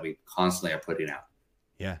content that we constantly are putting out.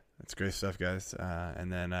 Yeah, that's great stuff, guys.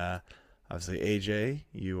 And then obviously AJ,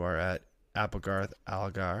 you are at Applegarth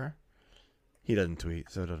Algar. He doesn't tweet,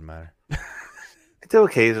 so it doesn't matter. I do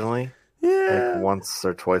occasionally. Yeah, like once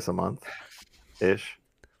or twice a month ish.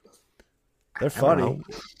 They're funny.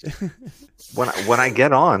 when I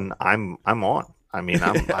get on, I'm on. I mean,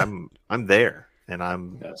 I'm there, and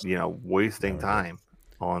I'm wasting time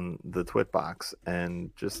on the Twit box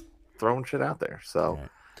and just throwing shit out there. So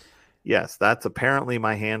yes, that's apparently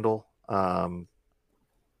my handle. I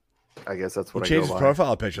guess that's what I go by. You changed his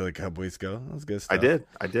profile picture like a couple weeks ago. That was good stuff.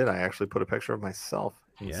 I did. I actually put a picture of myself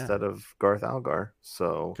instead of Garth Algar.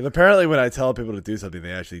 So, because apparently when I tell people to do something,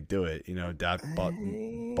 they actually do it. Dad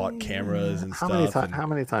bought cameras and stuff. How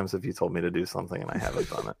many times have you told me to do something and I haven't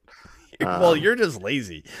done it? Well, you're just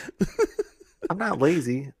lazy. I'm not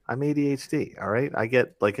lazy. I'm ADHD. All right. I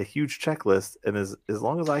get like a huge checklist, and as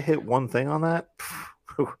long as I hit one thing on that,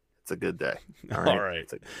 it's a good day. All right.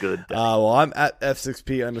 It's a good day. Well, I'm at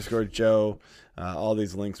F6P_Joe. All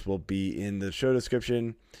these links will be in the show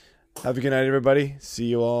description. Have a good night, everybody. See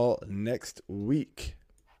you all next week.